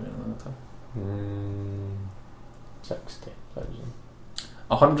One for a very long time. 60,000.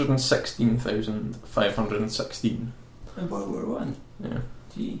 116,516. In World War One? Yeah.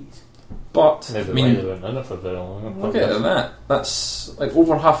 Jeez. But Maybe I mean, they weren't in it for very long. look at that. That's like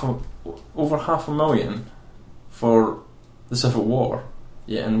over half a million for the Civil War.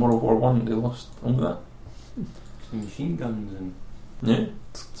 Yeah, in World War One they lost only that. Some machine guns and... Yeah.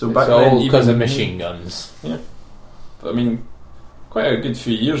 So It's back then, all because even of machine guns. But I mean, quite a good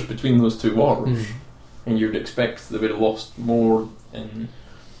few years between those two wars, and you'd expect they would have lost more in,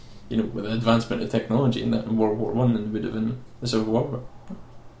 with the advancement of technology in that in World War One than they would have in the Civil War. But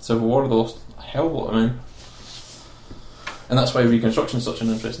Civil War, they lost a hell of a lot of men, and that's why Reconstruction is such an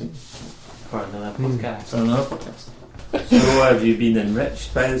interesting. For another podcast. For another podcast. So have you been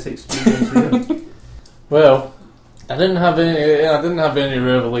enriched by this experience here? Well, I didn't have any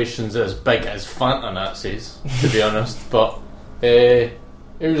revelations as big as Fanta Nazis, to be honest. But it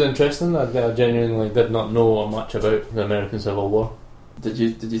was interesting. I genuinely did not know much about the American Civil War. Did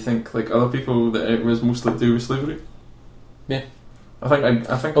you think like other people that it was mostly to do with slavery? Yeah.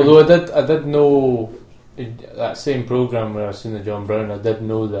 I think. Although I did know in that same program where I seen the John Brown, I did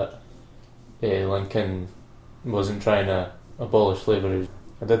know that Lincoln wasn't trying to abolish slavery.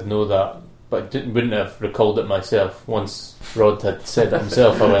 I did know that, but wouldn't have recalled it myself. Once Rod had said it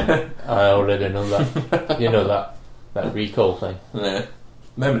himself, I went, I already know that. You know that recall thing. Yeah.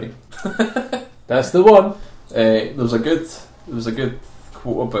 Memory. That's the one. There was a good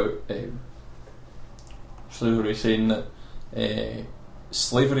quote about slavery saying that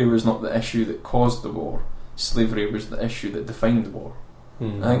slavery was not the issue that caused the war. Slavery was the issue that defined the war. I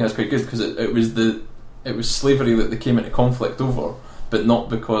think that's quite good because it was slavery that they came into conflict over, but not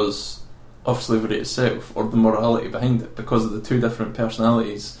because of slavery itself or the morality behind it, because of the two different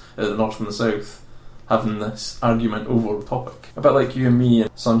personalities of the North and the South having this argument over the topic. A bit like you and me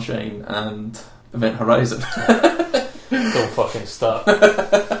and Sunshine and Event Horizon. Don't fucking start.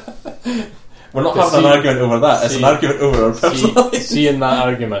 We're not having an argument over that, it's an argument over our personalities. See in that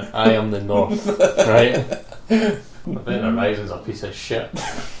argument, I am the North, right? Event Horizon's a piece of shit.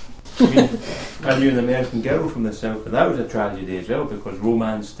 I knew an American Girl from the South, and that was a tragedy as well because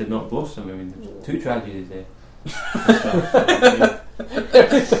romance did not blossom. I mean, there's two tragedies there.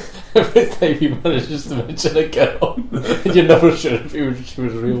 Every time he manages to mention a girl, you're never sure if she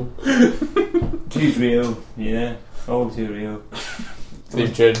was real. She's real, yeah, all too real.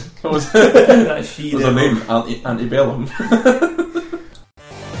 Theme tune. What was That's she. her name? Antebellum.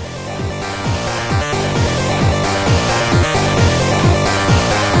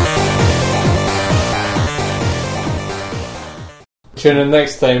 Tune in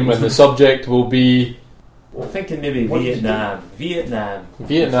next time when the subject will be I'm thinking maybe Vietnam. Vietnam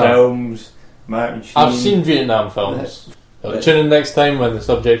films. Martin Sheen. I've seen Vietnam films. Tune in next time when the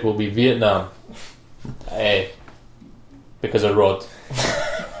subject will be Vietnam. Because of Rod.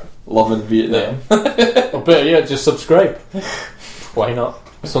 Loving Vietnam. Or better yet, just subscribe. Why not?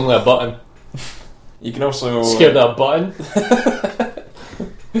 It's only a button. You can also Scared of a button?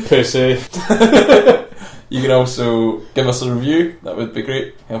 Pussy. You can also give us a review. That would be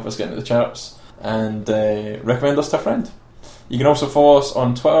great. Help us get into the charts. And recommend us to a friend. You can also follow us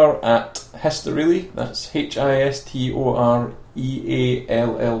on Twitter at Historyly. That's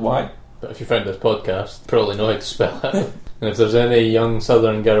HISTOREALLY. But if you found this podcast, probably know how to spell it. And if there's any young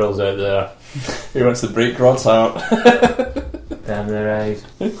southern girls out there who wants to break Rod's heart, damn their eyes.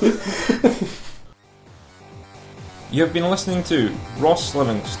 You have been listening to Ross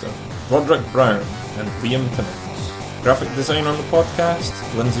Livingston, Roderick Brown, and Liam Timmins. Graphic design on the podcast,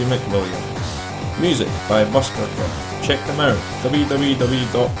 Lindsay McWilliams. Music by Busker Club. Check them out,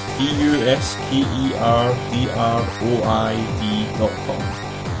 www.buskerroid.com.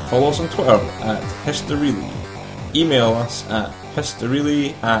 Follow us on Twitter at Historyly. Email us at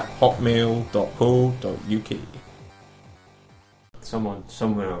historyly@hotmail.co.uk. Someone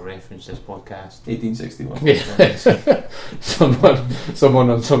somewhere will reference this podcast. 1861. Yeah. someone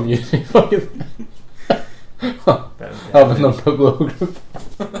on some uni fucking having a bibliography.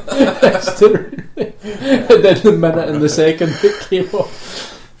 And then the minute and the second it came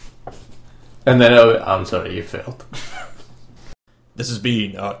off. And then I'm sorry, you failed. This has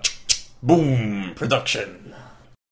been a Boom production.